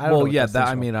move it. I don't know Well, what yeah, those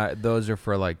things are called. those are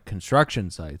for like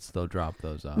construction sites. They'll drop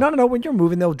those off. No. When you're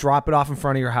moving, they'll drop it off in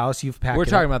front of your house. You've packed We're it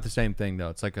talking up. about the same thing, though.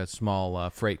 It's like a small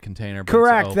freight container. But it's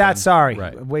Correct. open. That's sorry.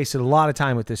 Right. Wasted a lot of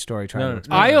time with this story trying No, to no,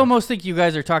 explain. I almost think you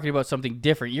guys are talking about something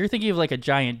different. You're thinking of like a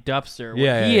giant dumpster.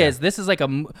 Yeah, He yeah. is. This is like a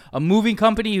moving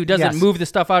company who doesn't Yes. move the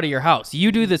stuff out of your house.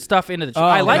 You do the stuff into the.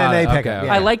 I like. and then they pick okay, it. okay.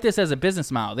 Yeah. I like this as a business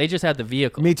model. They just had the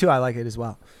vehicle. Me too. I like it as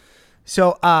well.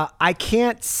 So I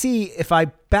can't see if I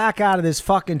back out of this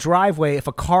fucking driveway if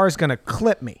a car is gonna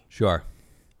clip me. Sure.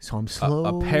 So I'm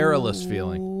A perilous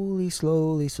feeling.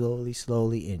 slowly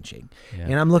inching. Yeah.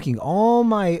 And I'm looking. All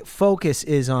my focus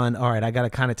is on. All right, I got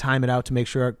to kind of time it out to make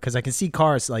sure because I can see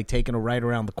cars like taking a right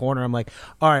around the corner. I'm like,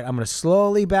 all right, I'm gonna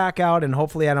slowly back out and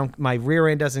hopefully my rear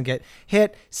end doesn't get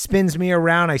hit. Spins me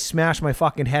around. I smash my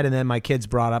fucking head and then my kid's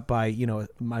brought up by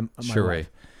my Sure. wife.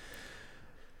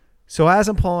 So as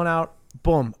I'm pulling out,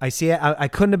 boom, I see it. I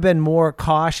couldn't have been more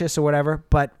cautious or whatever,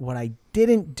 but what I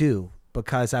didn't do,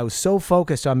 because I was so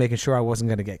focused on making sure I wasn't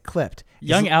going to get clipped.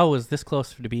 Young Al was this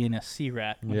close to being a sea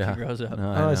rat when Yeah. she grows up.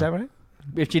 No, I Oh, is know. that right?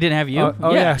 If she didn't have you,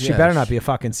 Oh, yeah. She Yeah, better not be a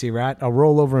fucking sea rat. I'll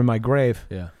roll over in my grave.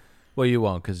 Yeah. Well, you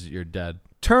won't because you're dead.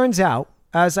 Turns out,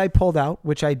 as I pulled out,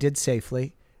 which I did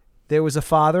safely, there was a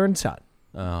father and son.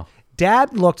 Oh.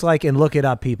 Dad looked like, and look it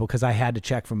up, people, because I had to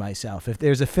check for myself. If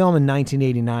there's a film in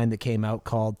 1989 that came out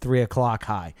called 3 O'Clock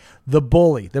High, the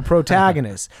bully, the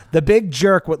protagonist, the big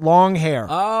jerk with long hair.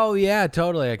 Oh yeah,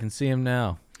 totally. I can see him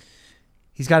now.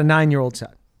 He's got a 9-year-old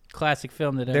son. Classic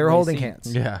film that They're everybody's holding seen.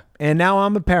 hands. Yeah. And now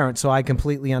I'm a parent, so I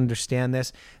completely understand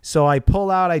this. So I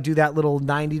pull out, I do that little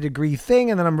 90-degree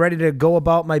thing, and then I'm ready to go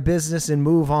about my business and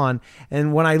move on.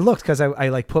 And when I looked, because I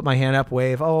like put my hand up,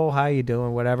 wave, oh, how you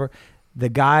doing, whatever. The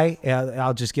guy,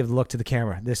 I'll just give the look to the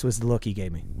camera. This was the look he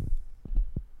gave me.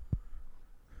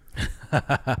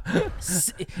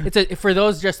 For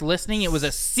those just listening, it was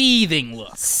a seething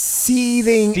look.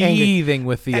 Seething anger. Seething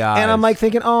with the eyes. And I'm like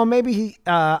thinking, oh, maybe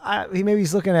maybe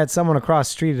he's looking at someone across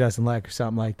the street he doesn't like or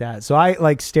something like that. So I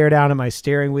like stare down at my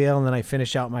steering wheel, and then I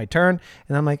finish out my turn,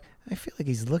 and I'm like, I feel like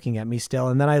he's looking at me still.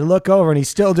 And then I look over, and he's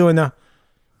still doing the.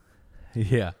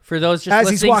 Yeah. For those just As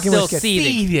he's listening, walking still with his kid.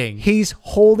 seething. He's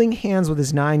holding hands with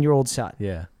his 9-year-old son.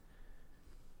 Yeah.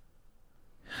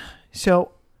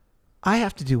 So I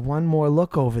have to do one more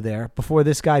look over there before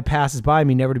this guy passes by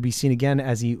me, never to be seen again,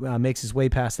 as he makes his way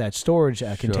past that storage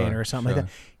container or something like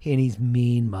that. And he's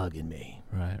mean mugging me.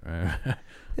 Right.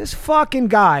 This fucking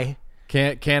guy,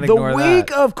 Can't the ignore week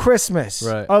that. of Christmas,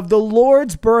 Right. of the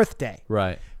Lord's birthday,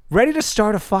 Right. ready to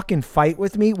start a fucking fight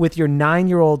with me with your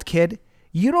 9-year-old kid.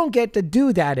 You don't get to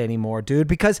do that anymore, dude,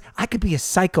 because I could be a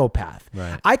psychopath.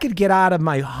 Right. I could get out of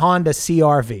my Honda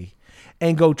CRV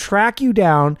and go track you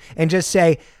down and just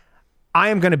say, I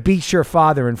am going to beat your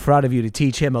father in front of you to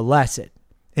teach him a lesson.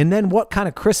 And then what kind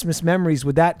of Christmas memories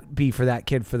would that be for that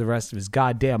kid for the rest of his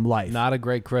goddamn life? Not a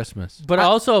great Christmas. But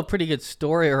also a pretty good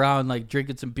story around like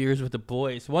drinking some beers with the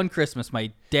boys. One Christmas,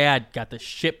 my dad got the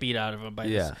shit beat out of him by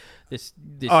this.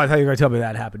 Oh, I thought you were going to tell me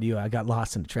that happened to you. I got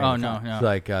lost in the train. Oh of no, thought. no. It's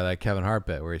like that Kevin Hart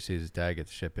bit where he sees his dad get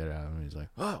the shit bit out of him. He's like,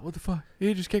 "Oh, what the fuck?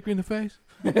 He just kicked me in the face."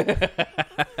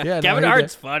 Yeah, Kevin he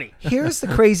Hart's did. funny. Here's the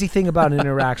crazy thing about an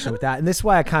interaction with that. And this is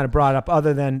why I kind of brought it up,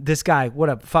 other than this guy, what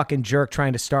a fucking jerk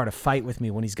trying to start a fight with me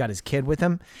when he's got his kid with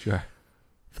him. Sure.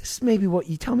 This is maybe what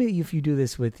you tell me if you do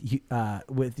this with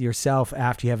yourself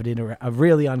after you have a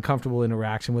really uncomfortable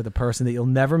interaction with a person that you'll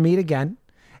never meet again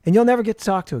and you'll never get to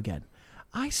talk to again.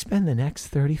 I spend the next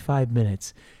 35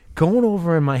 minutes going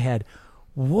over in my head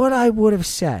what I would have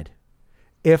said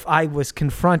if I was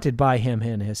confronted by him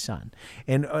and his son.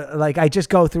 And like I just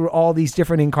go through all these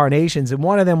different incarnations. And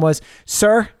one of them was,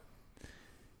 sir,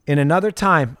 in another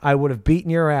time, I would have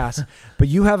beaten your ass, but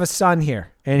you have a son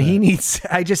here and he needs,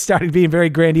 I just started being very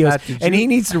grandiose and he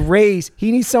needs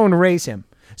someone to raise him.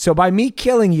 So by me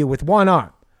killing you with one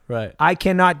arm, Right. I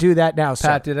cannot do that now, sir.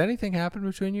 Pat, did anything happen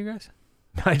between you guys?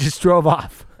 I just drove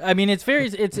off. I mean,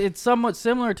 it's somewhat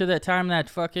similar to that time that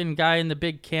fucking guy in the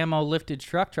big camo lifted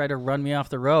truck tried to run me off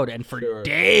the road, and for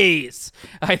days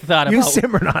I thought about You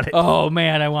simmered on it. Oh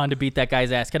man, I wanted to beat that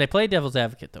guy's ass. Can I play devil's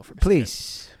advocate though for a second?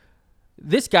 Please.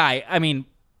 This guy, I mean,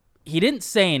 he didn't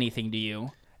say anything to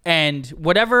you, and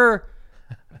whatever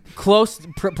close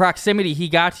proximity he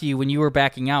got to you when you were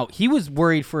backing out, he was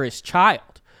worried for his child.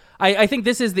 I think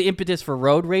this is the impetus for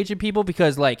road rage in people,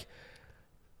 because like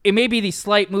it may be these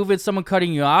slight movements, someone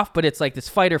cutting you off, but it's like this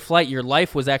fight or flight. Your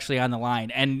life was actually on the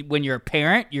line, and when you're a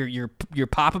parent, your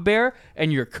Papa Bear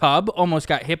and your cub almost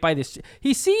got hit by this.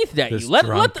 He seethed at This you. Let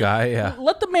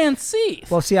the man seethe.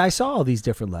 Well, see, I saw all these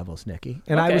different levels, Nikki,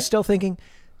 and I Okay. was still thinking,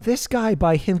 this guy,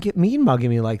 by him get mean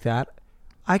mugging me like that,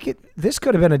 this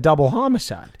could have been a double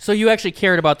homicide. So you actually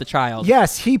cared about the child.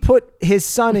 Yes, he put his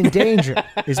son in danger,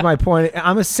 is my point.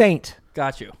 I'm a saint.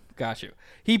 Got you.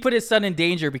 He put his son in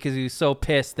danger because he was so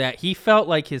pissed that he felt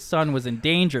like his son was in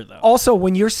danger, though. Also,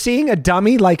 when you're seeing a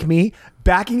dummy like me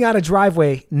backing out a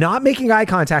driveway, not making eye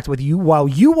contact with you while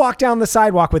you walk down the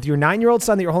sidewalk with your 9-year-old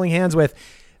son that you're holding hands with,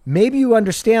 maybe you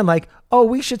understand, like, oh,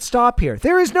 we should stop here.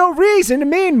 There is no reason to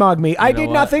mean mug me. I did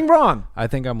nothing wrong. I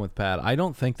think I'm with Pat. I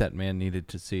don't think that man needed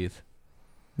to seethe.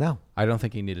 No. I don't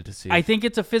think he needed to seethe. I think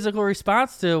it's a physical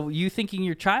response to you thinking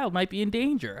your child might be in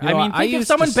danger. You know, I mean, I think if used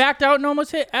someone to backed out and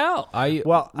almost hit L.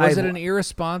 Was it an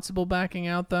irresponsible backing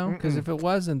out though? Because if it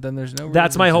wasn't, then there's no.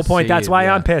 That's reason my to whole point. That's seethe, why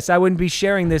yeah. I'm pissed. I wouldn't be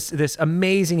sharing this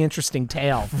amazing, interesting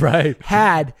tale. Right.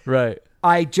 Had Right.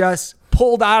 I just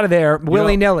pulled out of there You know,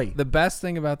 willy-nilly. The best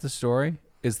thing about the story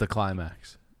is the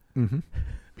climax.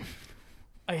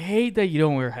 I hate that you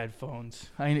don't wear headphones.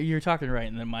 You're talking right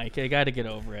in the mic. I got to get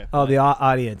over it. Oh, the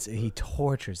audience. He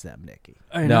tortures them, Nikki.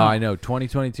 I know.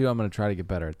 2022, I'm going to try to get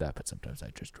better at that, but sometimes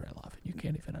I just trail off and you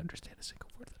can't even understand a single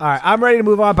word. All right, I'm ready to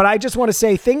move on, but I just want to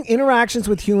say, interactions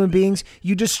with human beings,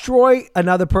 you destroy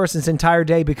another person's entire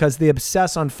day because they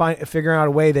obsess on figuring out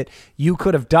a way that you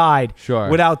could have died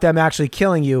without them actually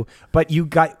killing you, but you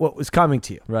got what was coming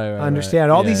to you. Right.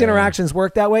 Understand? All these interactions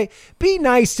work that way. Be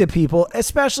nice to people,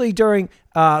 especially during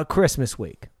Christmas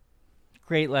week.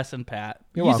 Great lesson, Pat.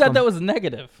 You're you welcome. said that was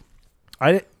negative.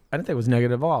 I didn't think it was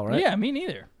negative at all, right? Yeah, me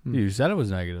neither. You said it was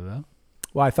negative, though.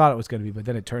 Well, I thought it was going to be, but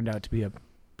then it turned out to be a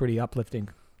pretty uplifting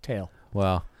tale.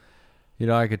 Well,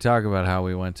 I could talk about how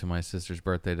we went to my sister's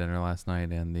birthday dinner last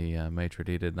night and the maitre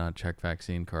d' did not check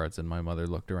vaccine cards, and my mother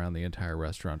looked around the entire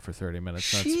restaurant for 30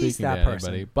 minutes not speaking to anybody.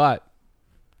 Person. But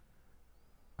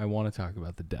I want to talk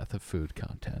about the death of food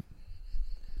content.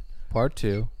 Part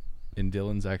 2 in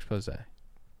Dylan's expose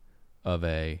of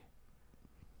a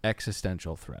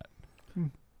existential threat.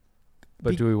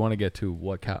 But do we want to get to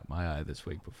what caught my eye this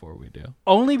week before we do?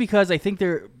 Only because I think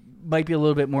there might be a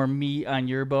little bit more meat on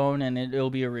your bone, and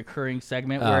it'll be a recurring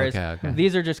segment. Whereas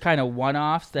these are just kind of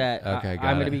one-offs that I'm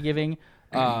going to be giving.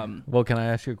 Well, can I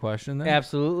ask you a question then?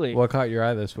 Absolutely. What caught your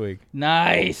eye this week?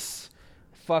 Nice.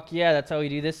 Fuck yeah, that's how we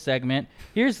do this segment.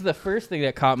 Here's the first thing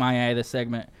that caught my eye this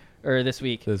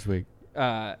week. This week.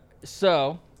 Last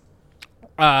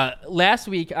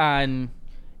week on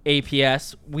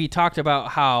APS, we talked about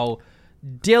how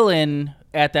Dylan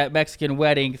at that Mexican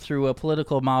wedding threw a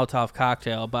political Molotov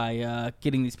cocktail by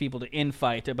getting these people to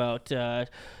infight about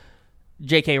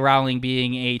J.K. Rowling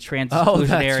being a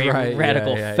trans-exclusionary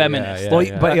radical feminist.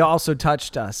 But you also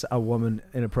touched us, a woman,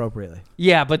 inappropriately.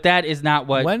 Yeah, but that is not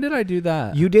what... When did I do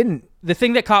that? You didn't. The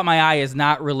thing that caught my eye is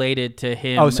not related to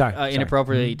him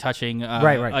inappropriately touching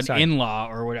an in-law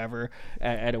or whatever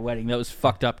at a wedding. That was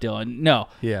fucked up, Dylan. No.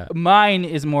 Yeah. Mine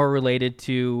is more related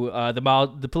to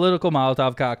the political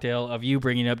Molotov cocktail of you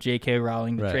bringing up J.K.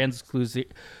 Rowling, the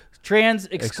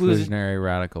exclusionary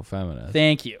radical feminist.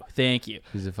 Thank you.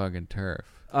 She's a fucking TERF.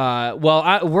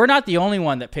 We're not the only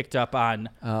one that picked up on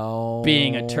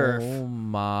being a TERF. Oh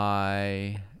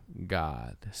my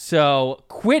God. So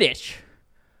Quidditch,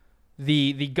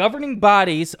 the governing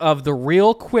bodies of the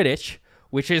real Quidditch,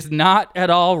 which is not at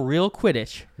all real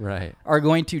Quidditch, right, are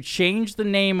going to change the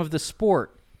name of the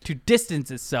sport to distance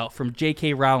itself from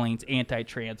J.K. Rowling's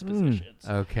anti-trans positions.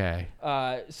 Okay.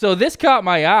 So this caught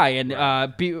my eye,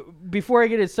 and before I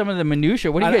get into some of the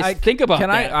minutia, what do you guys think about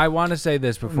that? I want to say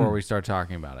this before we start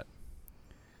talking about it.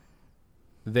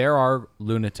 There are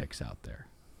lunatics out there.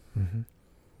 Mm-hmm.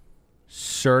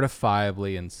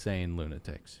 Certifiably insane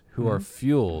lunatics who are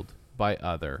fueled by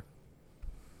other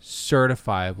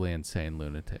certifiably insane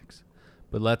lunatics.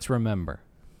 But let's remember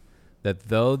that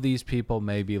though these people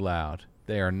may be loud,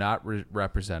 they are not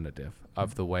representative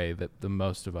of the way that the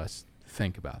most of us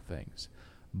think about things.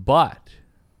 But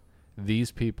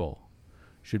these people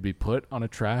should be put on a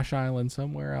trash island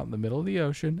somewhere out in the middle of the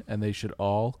ocean, and they should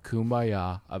all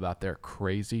kumbaya about their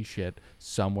crazy shit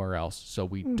somewhere else, so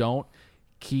we don't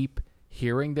keep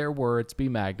hearing their words be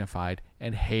magnified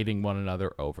and hating one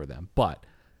another over them. But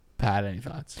Pat, any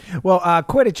thoughts? Well,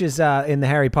 Quidditch is in the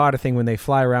Harry Potter thing when they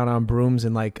fly around on brooms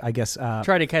and, like, I guess...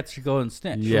 try to catch a golden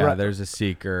snitch. Yeah, right. There's a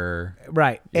seeker.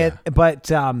 Right. Yeah.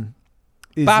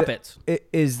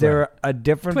 Is there a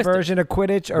different version of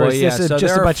Quidditch, or is this so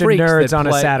just a bunch of nerds on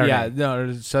a Saturday? Yeah,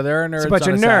 no, so there are nerds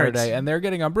on a Saturday, and they're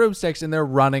getting on broomsticks, and they're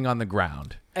running on the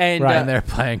ground. And, right. And they're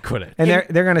playing Quidditch. And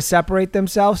they're going to separate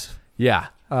themselves? Yeah.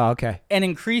 Oh, okay. And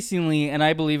increasingly, and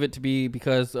I believe it to be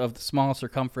because of the small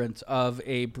circumference of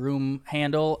a broom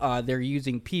handle, they're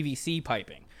using PVC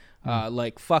piping,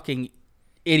 like fucking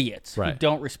idiots who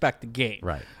don't respect the game.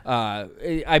 Right.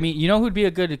 I mean, you know who'd be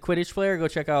a good Quidditch player? Go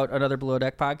check out another Below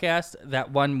Deck podcast.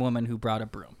 That one woman who brought a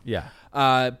broom. Yeah.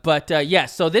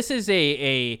 So this is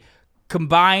a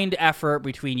combined effort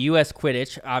between U.S.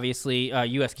 Quidditch, obviously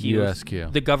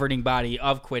USQ, the governing body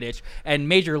of Quidditch, and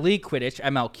Major League Quidditch,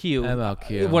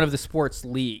 MLQ, one of the sports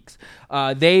leagues.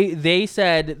 They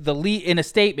said in a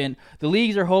statement, the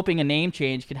leagues are hoping a name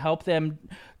change can help them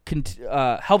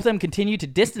continue to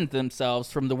distance themselves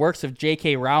from the works of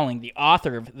J.K. Rowling, the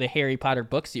author of the Harry Potter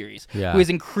book series, who has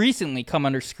increasingly come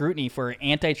under scrutiny for her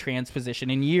anti-trans position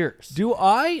in years. Do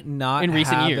I not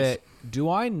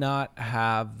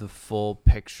have the full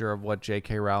picture of what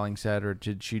J.K. Rowling said, or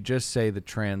did she just say that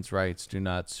trans rights do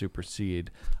not supersede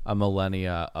a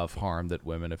millennia of harm that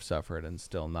women have suffered and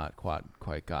still not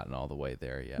quite gotten all the way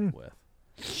there yet with?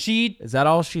 Is that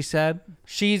all she said?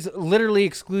 She's literally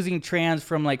excluding trans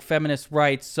from, like, feminist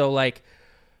rights. So, like,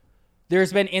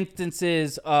 there's been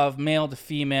instances of male to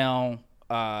female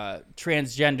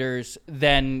transgenders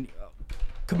then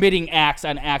committing acts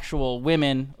on actual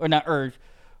women or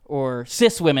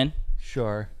cis women.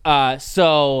 Sure.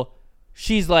 So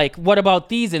she's like, what about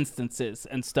these instances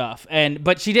and stuff?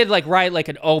 But she did like write like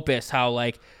an opus how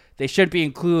like they should be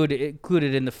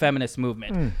included in the feminist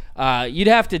movement. You'd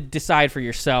have to decide for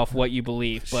yourself what you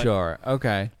believe. But Sure.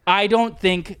 Okay. I don't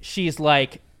think she's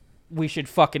like, we should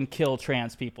fucking kill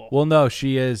trans people. Well, no,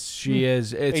 she is. She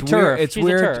is. It's A weird. turf. It's She's a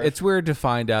weird. turf. It's weird to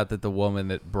find out that the woman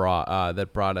that brought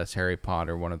us Harry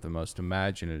Potter, one of the most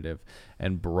imaginative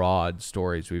and broad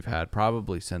stories we've had,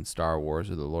 probably since Star Wars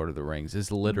or the Lord of the Rings,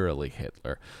 is literally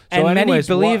Hitler. So And anyways,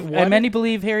 many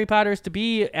believe Harry Potter is to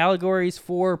be allegories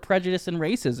for prejudice and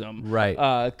racism,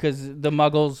 Right. Because the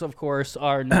Muggles, of course,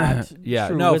 are not yeah.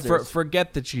 true No. wizards.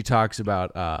 Forget that she talks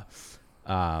about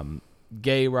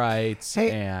gay rights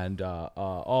Hey. and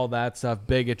all that stuff,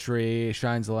 bigotry,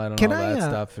 shines a light on Can all I, that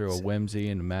stuff through a whimsy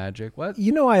and magic. What?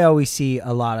 You know, I always see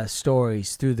a lot of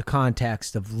stories through the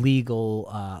context of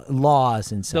legal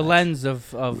laws and such. the lens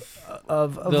of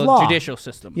of the law. judicial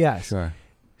system. Yes. Sure.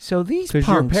 So these Because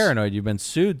you're punks. paranoid. You've been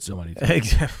sued so many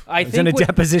times. I was think in a what-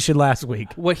 deposition last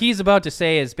week. What he's about to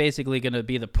say is basically going to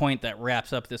be the point that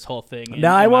wraps up this whole thing.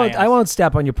 No, I won't. I won't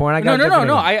step on your point. I got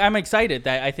No. I'm excited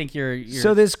that I think you're.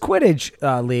 So this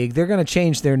Quidditch league, they're going to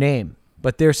change their name,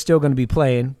 but they're still going to be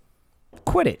playing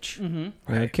Quidditch.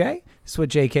 Mm-hmm. Okay, that's what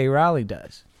J.K. Rowling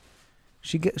does.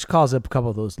 She calls up a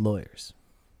couple of those lawyers,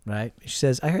 right? She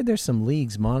says, "I heard there's some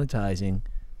leagues monetizing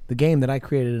the game that I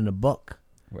created in a book.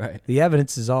 Right. The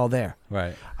evidence is all there.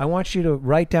 Right. I want you to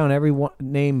write down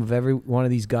name of every one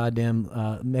of these goddamn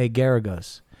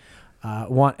Garagos.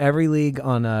 Want every league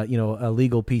on a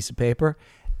legal piece of paper,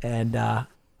 and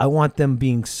I want them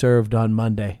being served on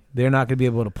Monday. They're not going to be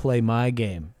able to play my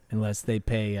game unless they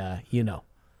pay.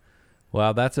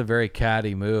 Well, that's a very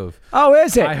catty move. Oh,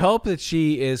 is it? I hope that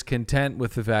she is content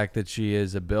with the fact that she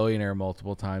is a billionaire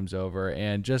multiple times over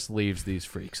and just leaves these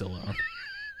freaks alone.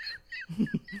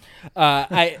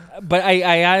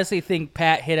 I honestly think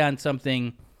Pat hit on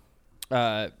something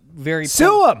very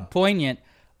Sue 'em! poignant.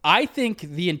 I think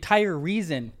the entire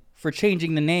reason for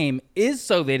changing the name is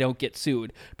so they don't get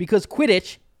sued, because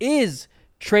Quidditch is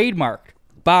trademarked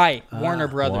by Warner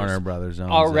Brothers. Warner Brothers owns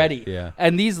it, already. yeah.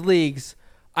 And these leagues,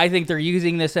 I think they're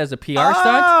using this as a PR Oh!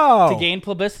 stunt to gain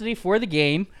publicity for the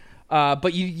game.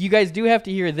 But you guys do have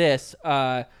to hear this.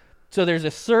 So there's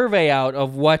a survey out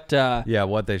of what. Yeah,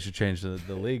 what they should change the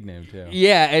league name to.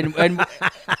 Yeah, and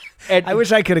I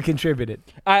wish I could have contributed.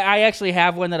 I actually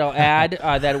have one that I'll add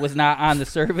that was not on the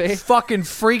survey. Fucking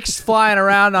freaks flying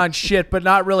around on shit, but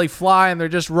not really flying. They're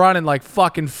just running like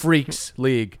fucking freaks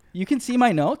league. You can see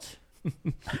my notes.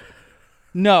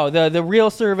 No, the real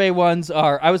survey ones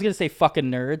are. I was gonna say fucking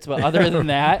nerds, but other than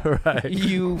that, Right.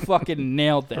 you fucking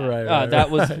nailed that. Right, that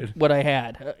was what I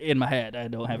had in my head. I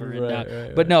don't have it written down.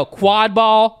 Right, But no, quad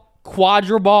ball,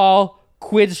 quadraball,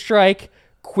 quid strike,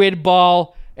 quid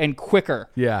ball, and quicker.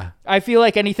 Yeah. I feel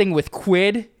like anything with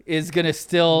quid is gonna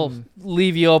still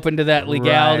leave you open to that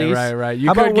legalities. Right. You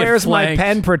How about could get where's my flanked.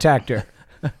 pen protector?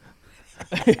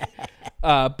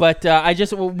 But I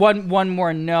just one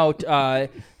more note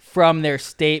from their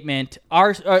statement.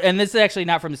 And this is actually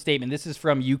not from the statement. This is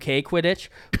from UK Quidditch,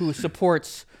 who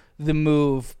supports the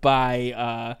move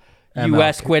by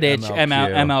US Quidditch,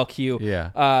 MLQ.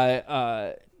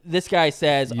 Yeah. This guy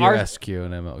says USQ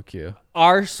and MLQ.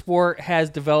 our sport has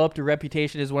developed a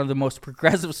reputation as one of the most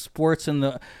progressive sports in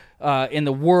the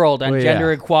world on Well, yeah.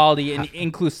 gender equality and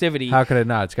inclusivity. How could it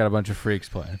not? It's got a bunch of freaks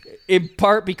playing. In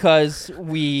part because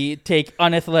we take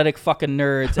unathletic fucking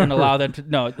nerds and allow them to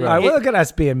All right, well, look at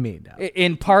us being mean now.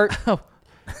 in part,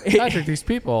 Patrick, these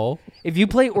people. if you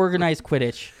play organized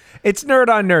Quidditch, It's nerd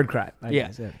on nerd crime. I yeah,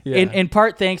 guess. in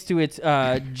part thanks to its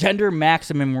gender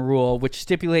maximum rule, which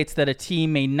stipulates that a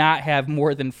team may not have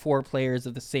more than 4 players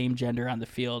of the same gender on the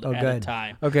field at a good.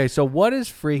 time. Okay, so what is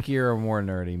freakier or more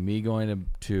nerdy? Me going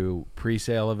to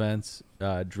pre-sale events,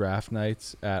 draft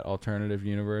nights at Alternative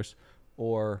Universe,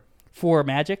 or For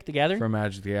Magic the Gathering, for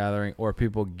Magic the Gathering, or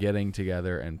people getting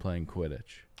together and playing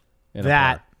Quidditch? in a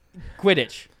That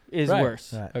Quidditch is Right.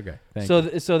 worse. park? Okay, thank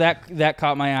you. So that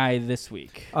caught my eye this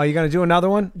week. Oh, you gonna do another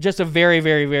one? Just a very,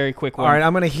 very, very quick one. All right,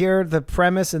 I'm gonna hear the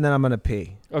premise and then I'm gonna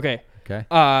pee. Okay. Okay.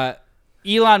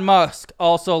 Elon Musk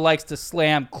also likes to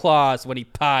slam claws when he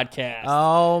podcasts.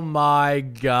 Oh my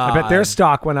God! I bet their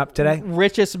stock went up today.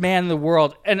 Richest man in the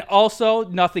world, and also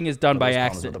nothing is done by With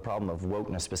accident. the problem of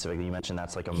wokeness specifically, you mentioned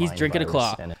that's like a He's mind drinking a virus,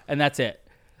 claw, and and that's it.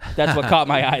 That's what caught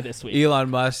my eye this week. Elon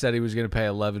Musk said he was going to pay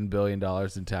 $11 billion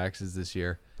in taxes this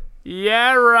year.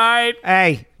 Yeah, right.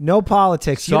 Hey, no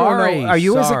politics. You don't Sorry, know. Are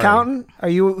you his sorry. accountant? Are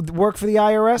you work for the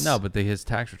IRS? No, but his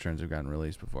tax returns have gotten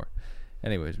released before.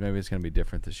 Anyways, maybe it's going to be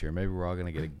different this year. Maybe we're all going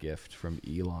to get a gift from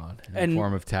Elon in And- the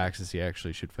form of taxes he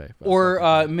actually should pay. Or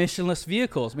missionless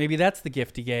vehicles. Maybe that's the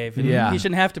gift he gave. And Yeah. he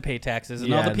shouldn't have to pay taxes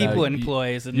and all the people he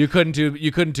employs. And You couldn't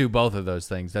do both of those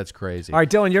things. That's crazy. All right,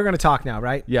 Dylan, you're going to talk now,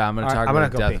 right? Yeah, I'm going All to right, talk I'm gonna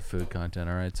about go death pee. of food content.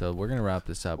 All right, so we're going to wrap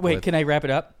this up. wait, with, can I wrap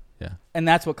it up? Yeah. And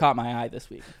that's what caught my eye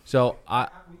this week. So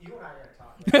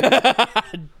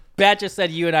Bat just said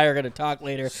you and I are going to talk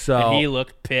later, So, and he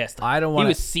looked pissed. I don't He wanna-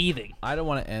 was seething. I don't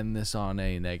want to end this on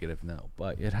a negative note,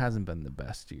 but it hasn't been the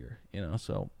best year,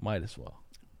 so might as well.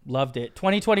 Loved it.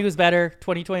 2020 was better.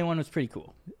 2021 was pretty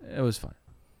cool. It was fun.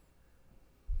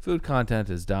 Food content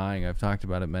is dying. I've talked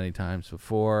about it many times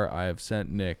before. I have sent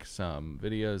Nick some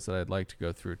videos that I'd like to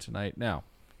go through tonight. Now,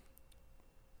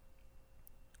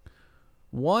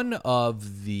 one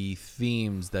of the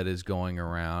themes that is going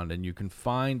around, and you can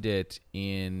find it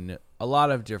in a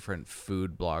lot of different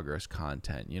food bloggers'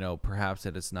 content, perhaps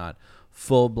that it's not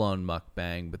full-blown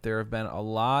mukbang, but there have been a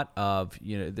lot of,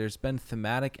 there's been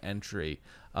thematic entry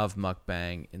of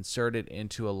mukbang inserted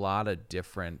into a lot of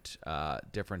different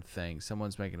things.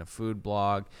 Someone's making a food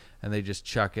blog, and they just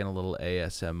chuck in a little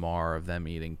ASMR of them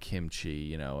eating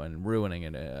kimchi, and ruining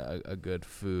a good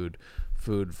food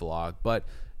vlog. But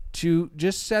to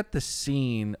just set the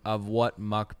scene of what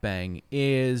mukbang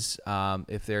is,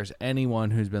 if there's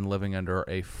anyone who's been living under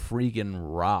a freaking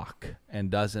rock and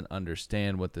doesn't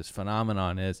understand what this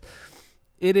phenomenon is,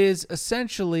 it is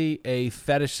essentially a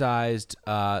fetishized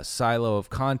silo of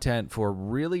content for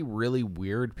really, really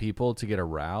weird people to get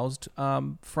aroused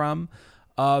from,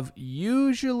 of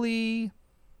usually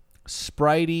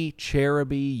spritey,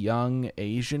 cheruby, young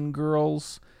Asian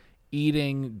girls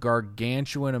eating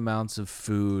gargantuan amounts of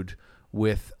food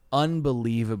with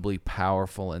unbelievably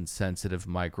powerful and sensitive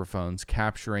microphones,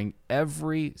 capturing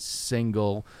every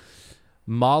single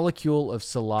molecule of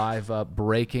saliva,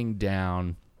 breaking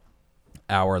down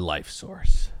our life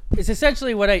source. It's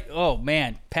essentially what oh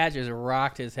man, Pat just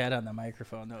rocked his head on the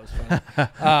microphone. That was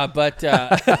funny.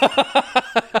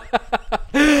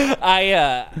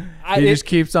 He just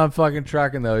keeps on fucking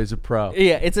trucking, though. He's a pro.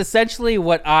 Yeah, it's essentially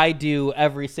what I do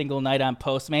every single night on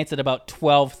Postmates at about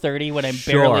 12:30 when I'm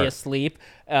barely asleep.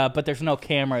 But there's no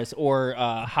cameras or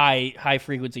high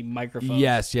frequency microphones.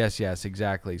 Yes,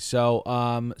 exactly. So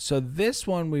this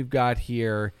one we've got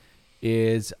here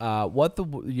is what the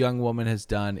young woman has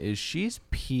done is she's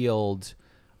peeled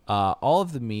all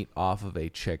of the meat off of a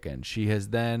chicken. She has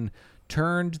then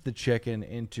turned the chicken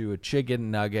into a chicken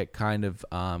nugget kind of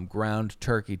ground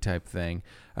turkey type thing,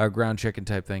 ground chicken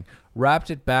type thing, wrapped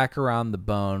it back around the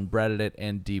bone, breaded it,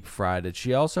 and deep fried it.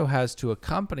 She also has to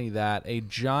accompany that a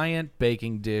giant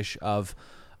baking dish of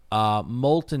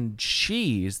molten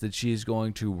cheese that she's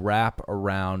going to wrap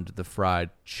around the fried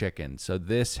chicken. So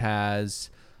this has...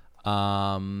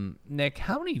 Nick,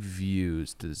 how many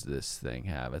views does this thing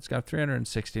have? It's got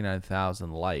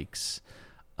 369,000 likes.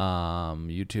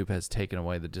 YouTube has taken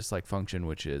away the dislike function,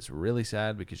 which is really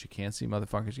sad because you can't see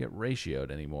motherfuckers get ratioed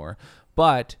anymore.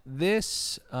 But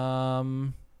this,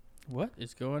 what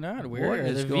is going on? Where what are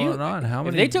is the going view- on? How If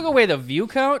many? they took away the view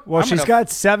count, Well, I'm she's gonna- got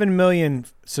 7 million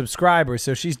subscribers,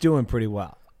 so she's doing pretty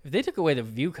well. If they took away the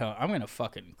view count, I'm gonna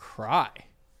fucking cry.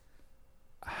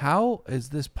 How is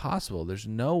this possible? There's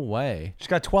no way. She's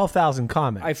got 12,000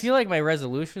 comments. I feel like my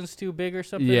resolution's too big or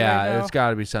something. Yeah, right now. it's got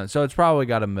to be something. So it's probably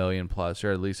got 1 million plus,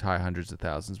 or at least high hundreds of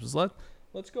thousands. But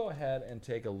let's go ahead and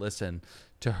take a listen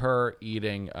to her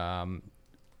eating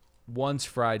once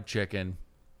fried chicken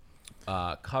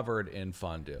covered in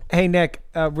fondue. Hey Nick,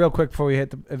 real quick before we hit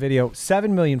the video,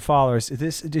 7 million followers.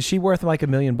 Is she worth like $1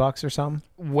 million or something?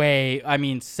 Way. I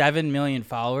mean, 7 million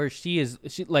followers. She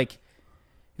like,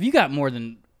 if you got more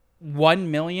than 1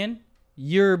 million,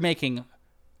 you're making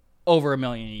over $1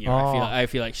 million a year. Oh. I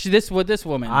feel like this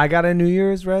woman. I got a New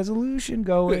Year's resolution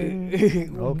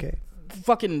going. Okay.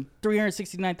 Fucking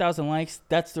 369,000 likes.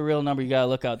 That's the real number you gotta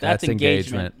look out. That's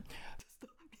engagement.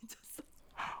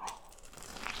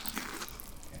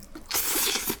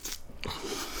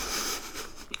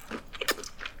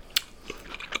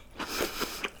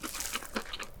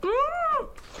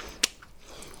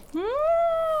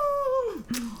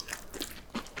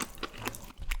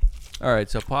 All right,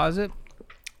 so pause it.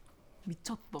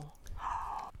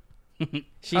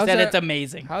 She How's said that- it's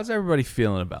amazing. How's everybody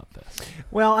feeling about this?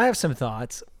 Well, I have some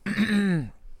thoughts.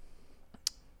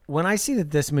 When I see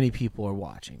that this many people are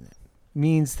watching it,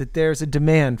 means that there's a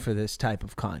demand for this type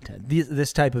of content,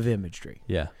 this type of imagery.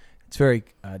 Yeah. It's very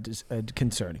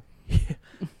concerning.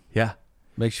 Yeah.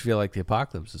 Makes you feel like the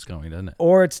apocalypse is coming, doesn't it?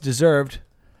 Or it's deserved.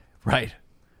 Right.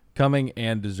 Coming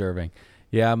and deserving.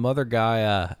 Yeah, Mother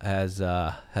Gaia has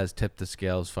tipped the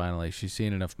scales finally. She's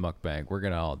seen enough mukbang. We're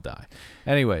gonna all die.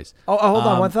 Anyways. Oh, hold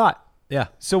on, one thought. Yeah.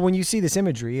 So when you see this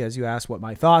imagery, as you asked what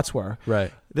my thoughts were,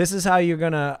 Right. this is how you're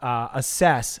gonna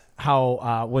assess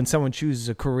how when someone chooses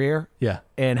a career, Yeah.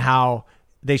 and how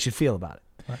they should feel about it.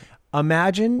 Right.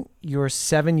 Imagine your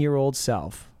 7-year-old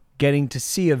self getting to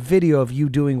see a video of you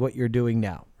doing what you're doing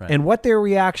now, and what their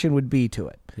reaction would be to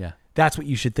it. Yeah. That's what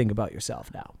you should think about yourself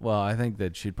now. Well, I think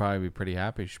that she'd probably be pretty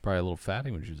happy. She's probably a little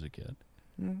fatty when she was a kid.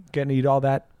 Getting to eat all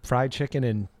that fried chicken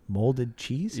and molded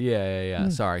cheese? Yeah.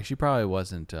 Sorry, she probably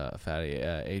wasn't fatty.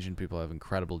 Asian people have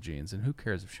incredible genes, and who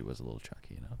cares if she was a little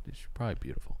chunky? You know, she's probably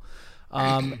beautiful.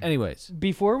 Anyways,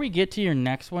 Before we get to your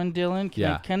next one, Dylan, can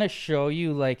I kind of show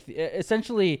you like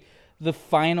essentially the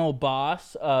final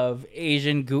boss of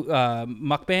Asian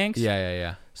mukbangs?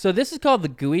 Yeah. So this is called the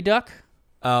Gooey Duck.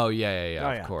 Oh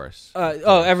yeah. Of course.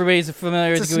 Everybody's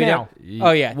familiar with It's the a Gooey snail. Duck.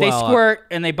 Oh yeah, they Well, squirt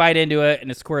and they bite into it,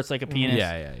 and it squirts like a penis.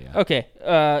 Yeah. Okay.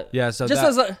 Yeah. So just that,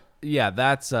 as a,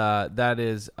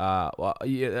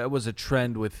 it was a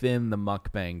trend within the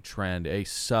mukbang trend, a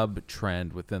sub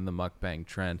trend within the mukbang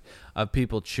trend of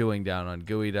people chewing down on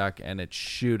Gooey Duck, and it's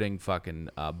shooting fucking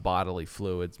bodily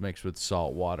fluids mixed with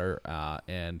salt water,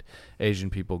 and Asian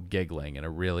people giggling in a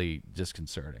really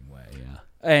disconcerting way. Yeah.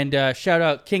 And shout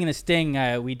out King of the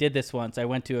Sting. We did this once. I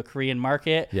went to a Korean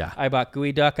market. Yeah. I bought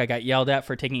Gooey Duck. I got yelled at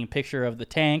for taking a picture of the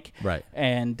tank. Right.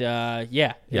 And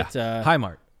Yeah. it's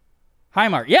Highmart.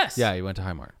 Highmart. Yes. Yeah, you went to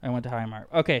Highmart. I went to Highmart.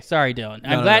 Okay, sorry, Dylan.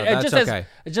 I'm No, glad. that's okay.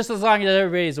 Just as long as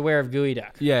everybody's aware of Gooey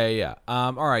Duck. Yeah.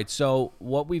 All right. So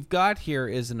what we've got here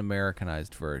is an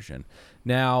Americanized version.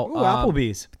 Now, Ooh,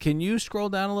 Applebee's. Can you scroll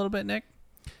down a little bit, Nick?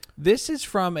 This is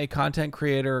from a content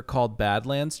creator called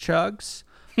Badlands Chugs.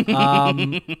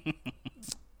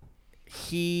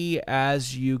 He,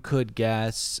 as you could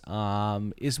guess,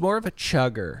 is more of a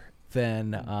chugger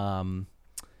than a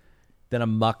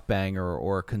mukbanger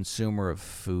or a consumer of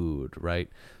food, right?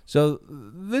 So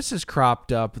this is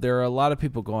cropped up. There are a lot of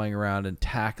people going around and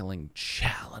tackling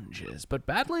challenges, but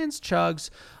Badlands Chugs,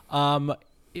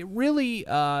 it really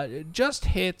just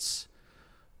hits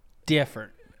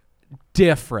different.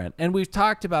 And we've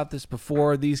talked about this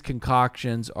before. These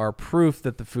concoctions are proof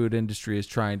that the food industry is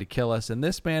trying to kill us, and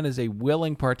this man is a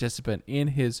willing participant in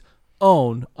his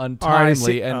own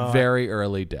untimely and very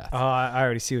early death. I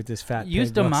already see what this fat Use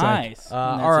pig looks like. demise.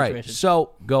 All right,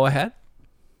 so go ahead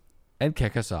and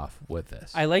kick us off with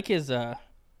this. I like his. Yep.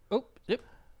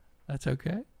 That's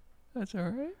okay. That's all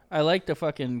right. I like the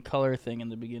fucking color thing in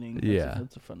the beginning.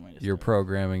 That's a fun way to. Your start.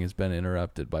 programming has been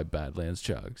interrupted by Badlands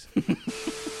Chugs.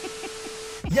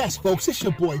 Yes, folks, it's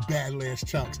your boy Badlands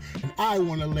Chugs, and I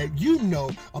want to let you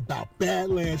know about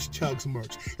Badlands Chugs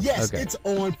merch. Yes, Okay. it's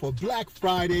on for Black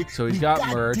Friday. So he's We got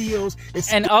merch. deals.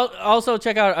 It's And also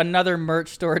check out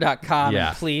anothermerchstore.com Yeah.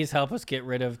 and please help us get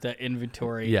rid of the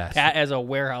inventory. Yes. Pat has a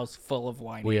warehouse full of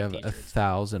wine. We have t-shirts.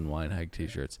 1,000 Wine Hag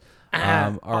t-shirts. All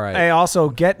right. Hey, also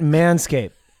get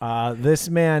Manscaped. This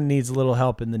man needs a little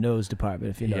help in the nose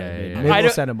department, if you know what I mean. Yeah. Maybe I we'll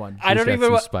don't- send him one. I don't He's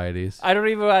even. got some Spideys. I don't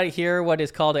even want to hear what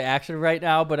is called to action right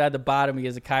now, but at the bottom he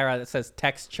has a Kyra that says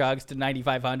text Chugs to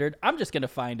 9500. I'm just gonna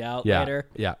find out later.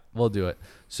 Yeah, we'll do it.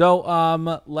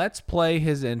 So let's play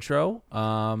his intro.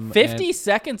 50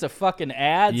 seconds of fucking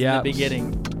ads Yeah. in the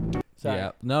beginning. Sorry.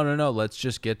 Yeah. No. Let's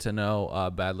just get to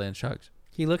know Badlands Chugs.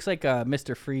 He looks like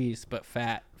Mr. Freeze but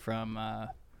fat from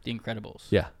The Incredibles.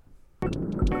 Yeah.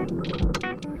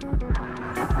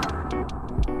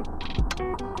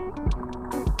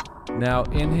 Now,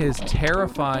 in his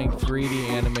terrifying 3D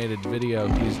animated video,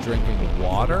 he's drinking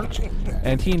water,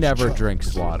 and he never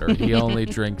drinks water. He only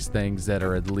drinks things that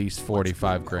are at least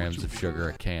 45 grams of sugar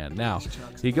a can. Now,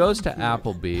 he goes to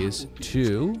Applebee's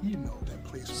to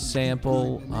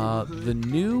sample the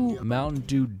new Mountain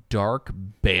Dew Dark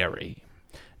Berry.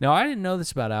 Now, I didn't know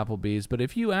this about Applebee's, but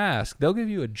if you ask, they'll give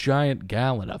you a giant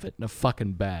gallon of it in a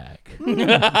fucking bag.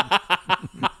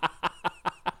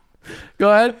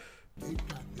 Go ahead. They've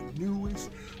got the newest,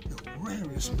 the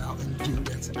rarest Mountain Dew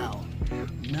that's out.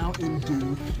 Mountain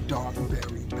Dew Dark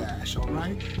Berry Bash, all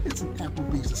right? It's an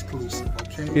Applebee's exclusive,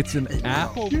 okay? It's an Hey, now,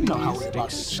 Applebee's you know how we're about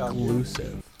to chug it.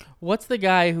 exclusive. What's the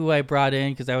guy who I brought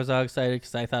in because I was all excited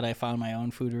because I thought I found my own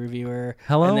food reviewer?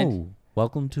 Hello. And then,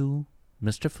 Welcome to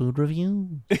Mr. Food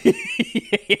Review.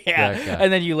 yeah. That guy.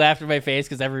 And then you laughed in my face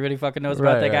because everybody fucking knows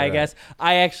about Right, that guy, right,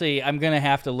 I guess. I'm going to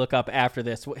have to look up after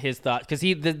this his thoughts because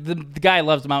the guy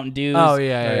loves Mountain Dews. Oh,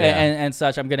 yeah. And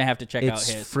such. I'm going to have to check out It's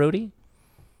his. fruity.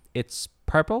 It's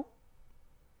purple.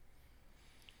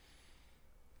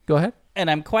 Go ahead. And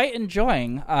I'm quite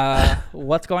enjoying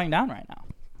what's going down right now.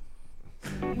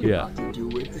 We're Yeah. about to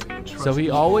do it, and trust So he me,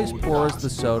 always old pours Das the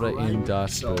soda Boo, in right?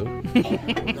 Das So, Boo.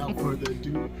 without further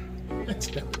ado, let's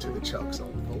step into the chug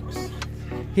zone, folks.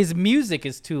 His music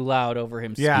is too loud over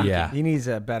him. Yeah, Yeah. he needs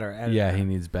a better editor. Yeah, he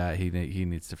needs he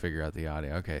needs to figure out the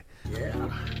audio. Okay. Yeah.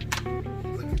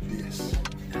 Look at this.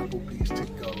 Applebee's to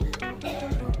go.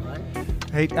 All right.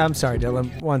 Hey, I'm sorry,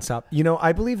 Dylan. One stop. You know,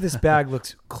 I believe this bag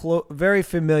looks very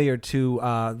familiar to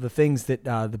the things that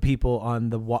the people on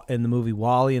in the movie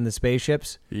WALL-E and the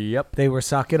spaceships Yep. they were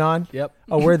sucking on. Yep.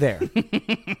 Oh, we're there.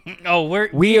 Oh,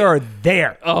 We are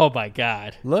there. Oh my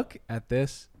god. Look at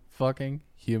this fucking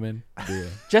human being.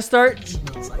 Just start.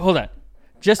 Hold on.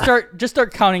 Just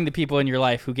start counting the people in your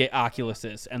life who get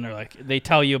Oculuses, and they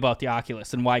tell you about the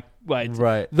Oculus and why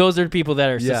Right. those are the people that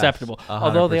are Yes, susceptible.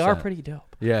 Although they are 100%. pretty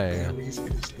dope. Yeah. It is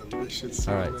delicious.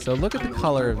 All right, so look at the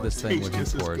color of this thing when he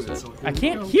pours it. I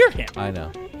can't hear him. I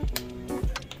know.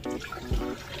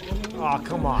 Oh,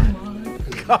 come on.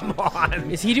 Come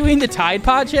on. Is he doing the Tide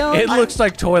Pod challenge? It looks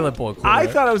like toilet bowl cleaner. I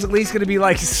thought it was at least going to be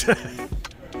like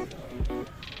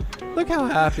Look how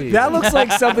happy. that looks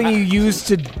like something you use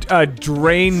to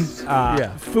drain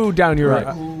food down your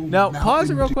Right. Now, pause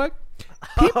it real quick.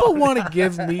 People want to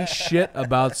give me shit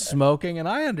about smoking, and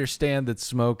I understand that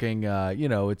smoking,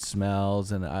 it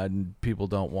smells, and people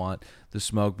don't want the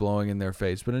smoke blowing in their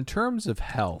face. But in terms of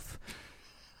health,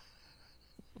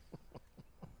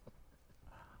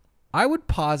 I would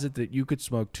posit that you could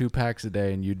smoke 2 packs a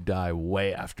day and you'd die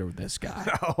way after this guy.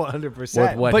 100%.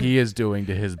 With what But- he is doing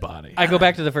to his body. I go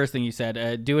back to the first thing you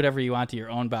said. Do whatever you want to your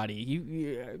own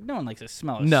body. No one likes to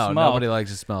smell of No, smoke. nobody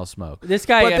likes to smell smoke. This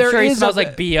guy, But I'm there sure he is smells a-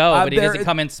 like BO, but he there- doesn't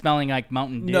come in smelling like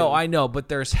Mountain Dew. No, I know, but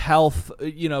there's health,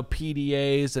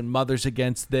 PDAs and Mothers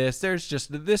Against This.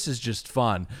 This is just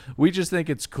fun. We just think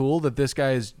it's cool that this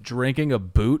guy is drinking a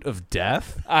boot of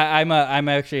death. I'm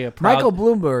actually a proud. Michael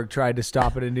Bloomberg tried to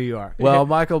stop it in New York. Well,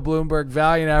 Michael Bloomberg,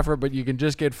 valiant effort, but you can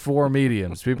just get 4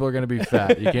 mediums. People are going to be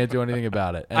fat. You can't do anything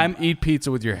about it. And eat pizza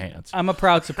with your hands. I'm a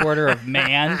proud supporter of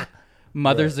Man,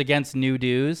 Mothers Against New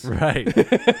Dews. Right.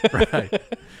 Right.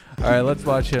 All right, let's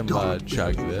watch him chug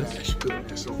this.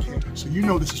 Goodness, okay. So you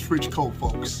know this is fridge cold,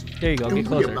 folks. There you go, And get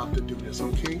closer. we're about to do this,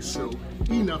 okay? So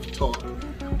enough talk.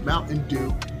 Mountain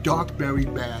Dew, Dark Berry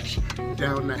Bash,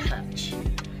 down the hatch.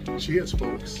 Cheers,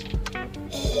 folks.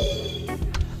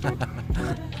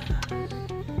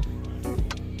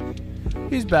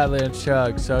 He's Badlands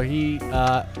Chug, so he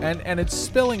and it's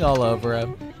spilling all over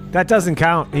him. That doesn't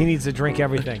count. He needs to drink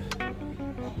everything.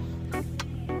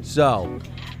 So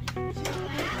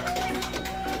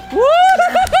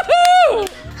Woo!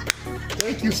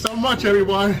 Thank you so much,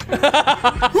 everyone.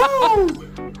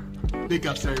 Woo! Big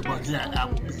ups to everybody here at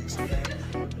Applebee's.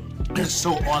 It's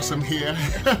so awesome here.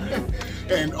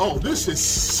 And oh, this is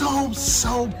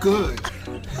so good.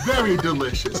 Very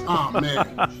delicious. Oh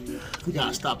man. We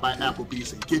gotta stop by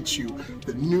Applebee's and get you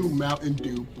the new Mountain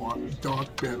Dew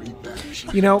Dark Berry Bash.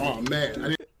 You know- Oh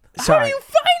man. How Sorry. do you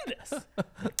find this?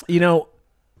 You know,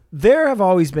 there have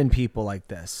always been people like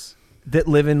this that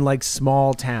live in like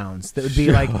small towns that would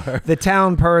be like the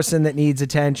town person that needs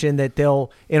attention, that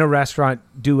they'll in a restaurant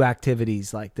do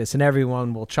activities like this and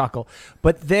everyone will chuckle.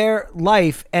 But their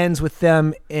life ends with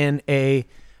them in a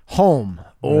home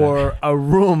or a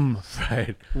room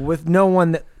right. with no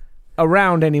one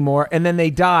around anymore. And then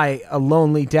they die a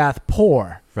lonely death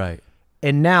poor. Right.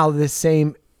 And now this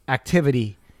same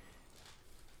activity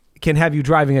can have you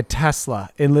driving a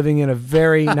Tesla and living in a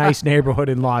very nice neighborhood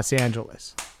in Los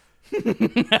Angeles.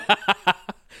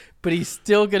 But he's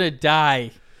still gonna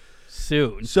die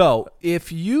soon. So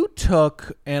if you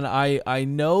took, and I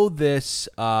know this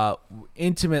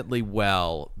intimately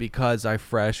well because I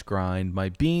fresh grind my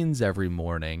beans every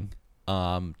morning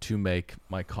to make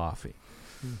my coffee.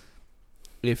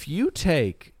 If you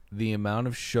take the amount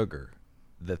of sugar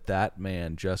that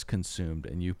man just consumed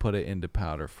and you put it into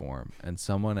powder form and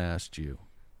someone asked you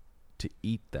to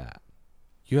eat that,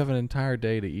 you have an entire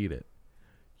day to eat it.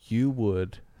 You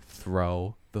would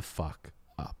throw the fuck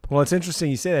up. Well, it's interesting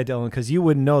you say that, Dylan, because you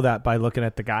wouldn't know that by looking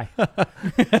at the guy.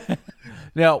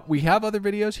 Now, we have other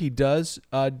videos. He does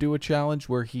do a challenge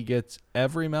where he gets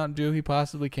every Mountain Dew he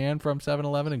possibly can from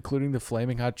 7-Eleven, including the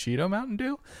Flaming Hot Cheeto Mountain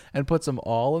Dew, and puts them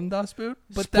all in Das Boot.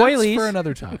 But that's Spoilies. for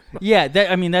another time. Yeah,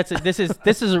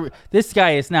 this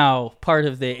guy is now part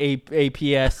of the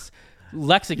APS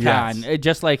lexicon, Yes.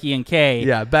 just like Ian K.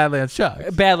 Yeah, Badlands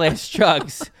Chug. Badlands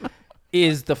Chugs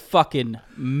is the fucking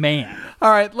man.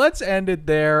 All right, let's end it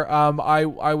there. I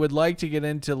would like to get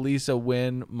into Lisa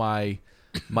Wynn, my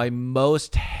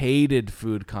most hated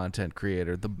food content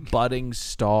creator, the budding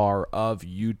star of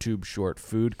YouTube short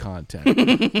food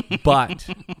content. But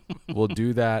We'll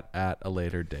do that at a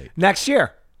later date. Next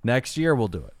year. Next year we'll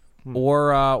do it.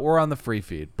 Or on the free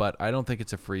feed, but I don't think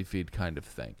it's a free feed kind of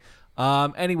thing.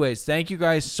 Anyways, thank you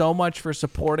guys so much for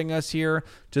supporting us here.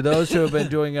 To those who have been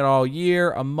doing it all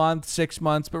year, a month, 6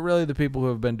 months, but really the people who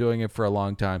have been doing it for a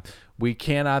long time. We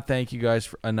cannot thank you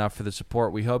guys enough for the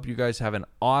support. We hope you guys have an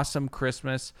awesome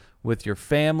Christmas with your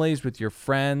families, with your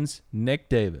friends. Nick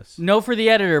Davis. No, for the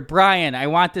editor, Brian, I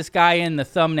want this guy in the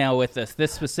thumbnail with us.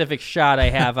 This specific shot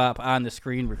I have up on the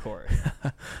screen record.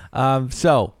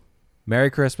 So,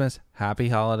 Merry Christmas. Happy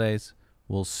holidays.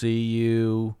 We'll see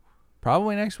you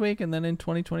probably next week and then in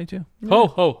 2022. Ho,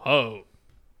 ho, ho.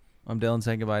 I'm Dylan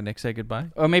saying goodbye. Nick, say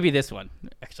goodbye. Or maybe this one,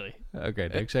 actually. Okay,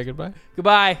 Nick, say goodbye.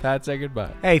 Goodbye. Pat, say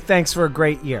goodbye. Hey, thanks for a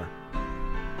great year.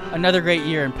 Another great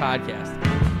year in podcasting.